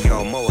 Four of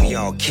y'all, more of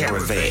y'all,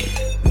 caravan.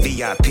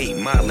 VIP,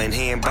 model in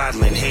hand,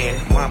 bottle in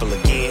hand. Wobble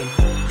again.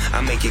 I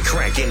make it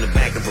crack in the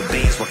back of a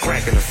Benz while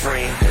cracking a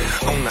friend.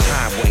 On the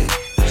highway,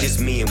 just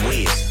me and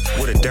Wiz.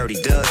 With a dirty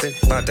dozen,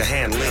 about to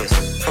handle this.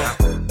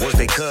 Was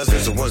they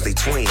cousins or was they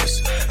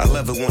twins? I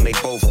love it when they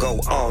both go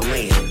all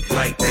in.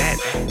 Like that,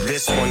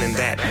 this one and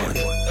that one.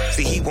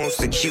 See, he wants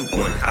the cute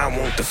one, I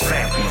want the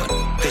fat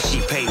one. Cause she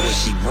pay what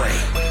she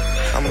weigh.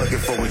 I'm looking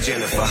for a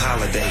Jennifer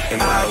Holiday in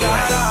my life.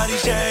 I got all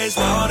these chains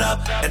poured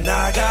up, and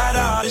I got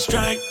all this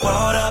drink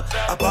poured up.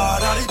 I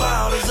bought all these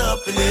bottles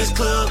up in this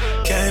club.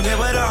 Came here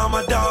with all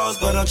my dogs,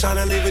 but I'm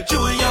tryna leave it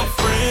you and your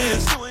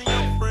friends.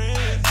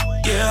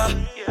 Yeah,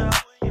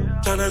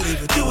 tryna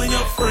leave it you and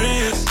your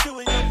friends.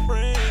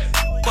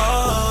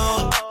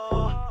 Whoa.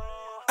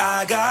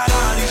 I got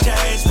all these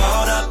chains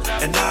poured up,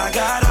 and I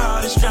got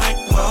all this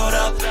drink poured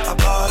up. I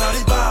bought all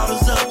these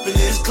bottles up in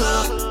this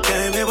club.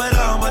 Came here with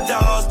all my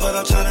dogs, but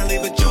I'm tryna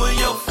leave it you and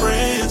your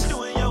friends.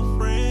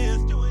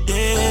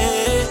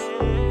 Yeah,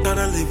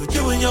 tryna leave it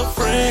you and your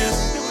friends.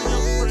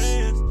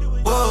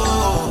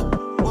 Whoa.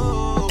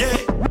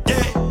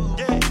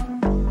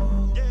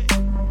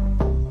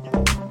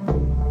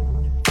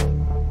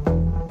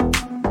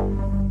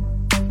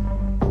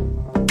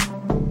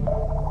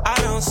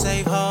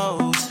 Save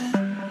hoes,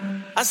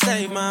 I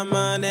save my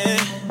money.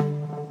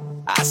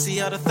 I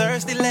see all the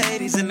thirsty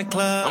ladies in the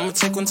club. I'ma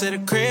take one to the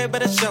crib,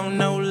 but I show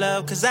no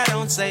love, cause I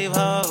don't save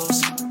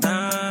hoes.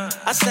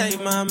 I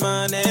save my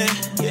money,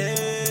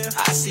 yeah.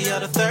 I see all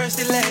the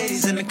thirsty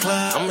ladies in the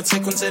club. I'ma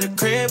take one to the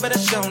crib, but I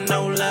show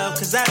no love,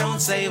 cause I don't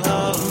save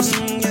hoes.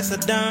 Yes, I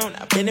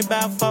don't. I've been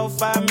about 4 or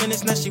 5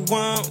 minutes, now she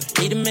won't.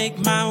 Need to make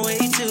my way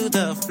to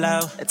the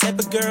flow. That type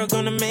of girl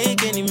gonna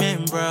make any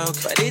man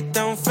broke. But it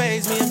don't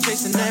faze me, I'm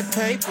chasing that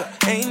paper.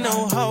 Ain't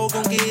no hoe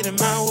gon' get in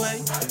my way.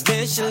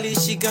 Eventually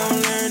she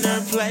gon' learn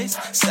her place.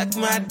 Suck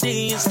my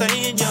D and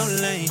stay in your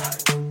lane.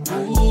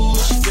 Ooh,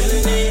 she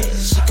feeling it.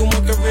 She can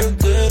work it real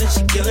good and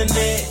she killing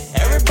it.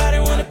 Everybody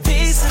want a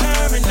piece of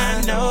her and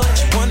I know it.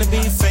 She wanna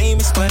be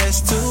famous, but that's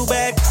too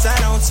bad, cause I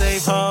don't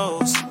save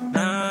hoes.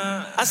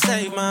 Nah, I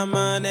save my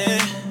money,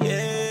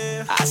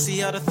 yeah. I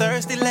see all the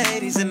thirsty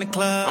ladies in the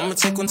club. I'ma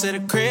take one to the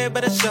crib,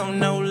 but I show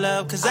no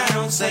love, cause I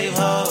don't save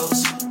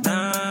hoes.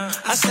 Nah,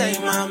 I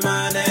save my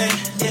money,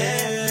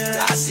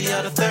 yeah. I see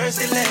all the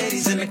thirsty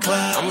ladies in the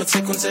club. I'ma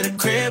take one to the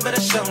crib, but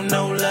I show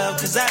no love,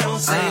 cause I don't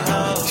save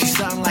hoes. She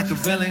sounding like a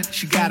villain.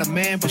 She got a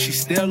man, but she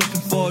still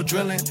looking for a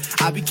drilling.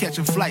 I be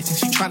catching flights and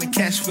she tryna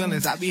catch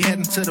feelings. I be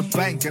heading to the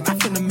bank and I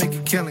finna make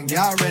a killing.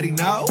 Y'all already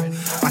know.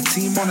 My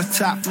team on the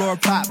top floor,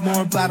 pop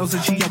more bottles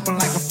and she open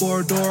like a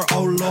 4-door.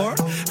 Oh Lord,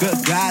 good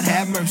God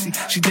have mercy.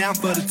 She down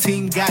for the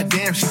team,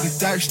 goddamn she be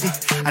thirsty.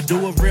 I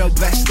do a real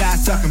best style,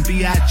 talking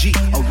B.I.G.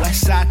 A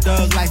West Side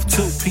Thug Life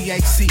 2,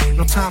 PAC.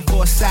 No time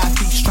for a side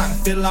piece, tryna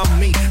feel on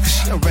me. Cause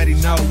she already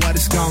know what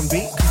it's gonna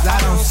be. Cause I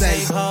don't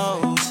save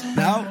hoes.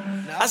 No.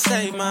 I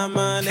save my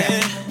money.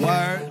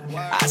 Word.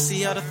 I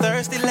see all the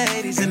thirsty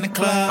ladies in the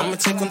club. I'ma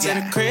take one to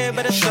the crib,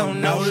 but I show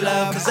no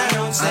love, cause I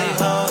don't save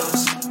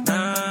hoes.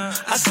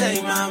 I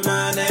save my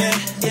money,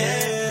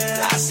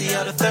 yeah. I see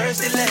all the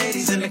thirsty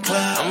ladies in the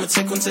club. I'ma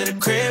take one to the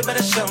crib, but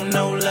I show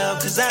no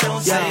love, cause I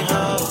don't save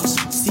hoes.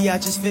 See, I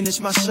just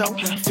finished my show.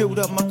 Filled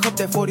up my cup,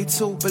 that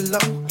 42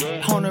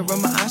 below. Corner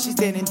of my eye, she's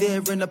standing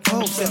there in the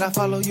pose. Said I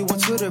follow you on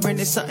Twitter, and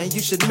it's something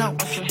you should know.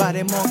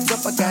 Body marked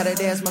up, I got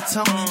it as my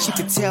tone. She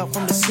could tell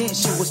from the scent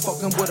she was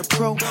fucking with a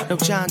pro. No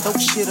John Doe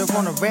shit or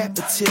on a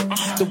rapper tip.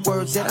 The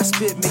words that I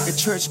spit make a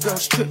church girl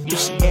strip. If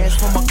she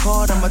asks for my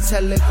card, I'ma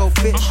tell her go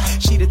fish.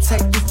 She the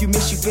type if you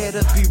miss, you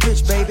better be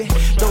rich, baby.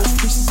 Those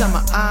pieces,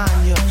 I'ma eye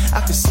on you.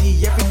 I can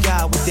see every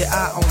guy with their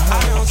eye on her.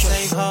 I don't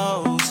save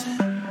hoes,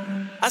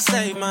 I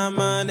save my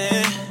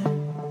money.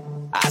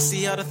 I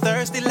see all the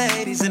thirsty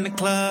ladies in the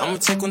club. I'ma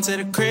take one to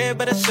the crib,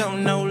 but I show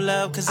no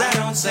love, cause I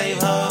don't save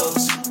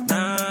hoes.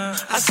 Nah,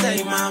 I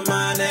save my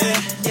money,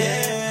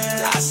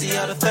 yeah. I see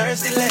all the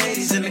thirsty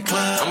ladies in the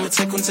club. I'ma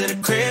take one to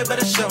the crib,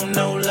 but I show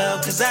no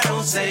love, cause I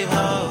don't save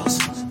hoes.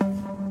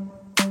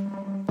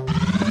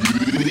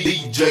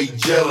 DJ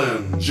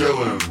Jellin.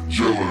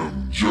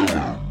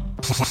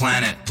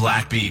 Planet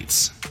Black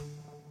Beats.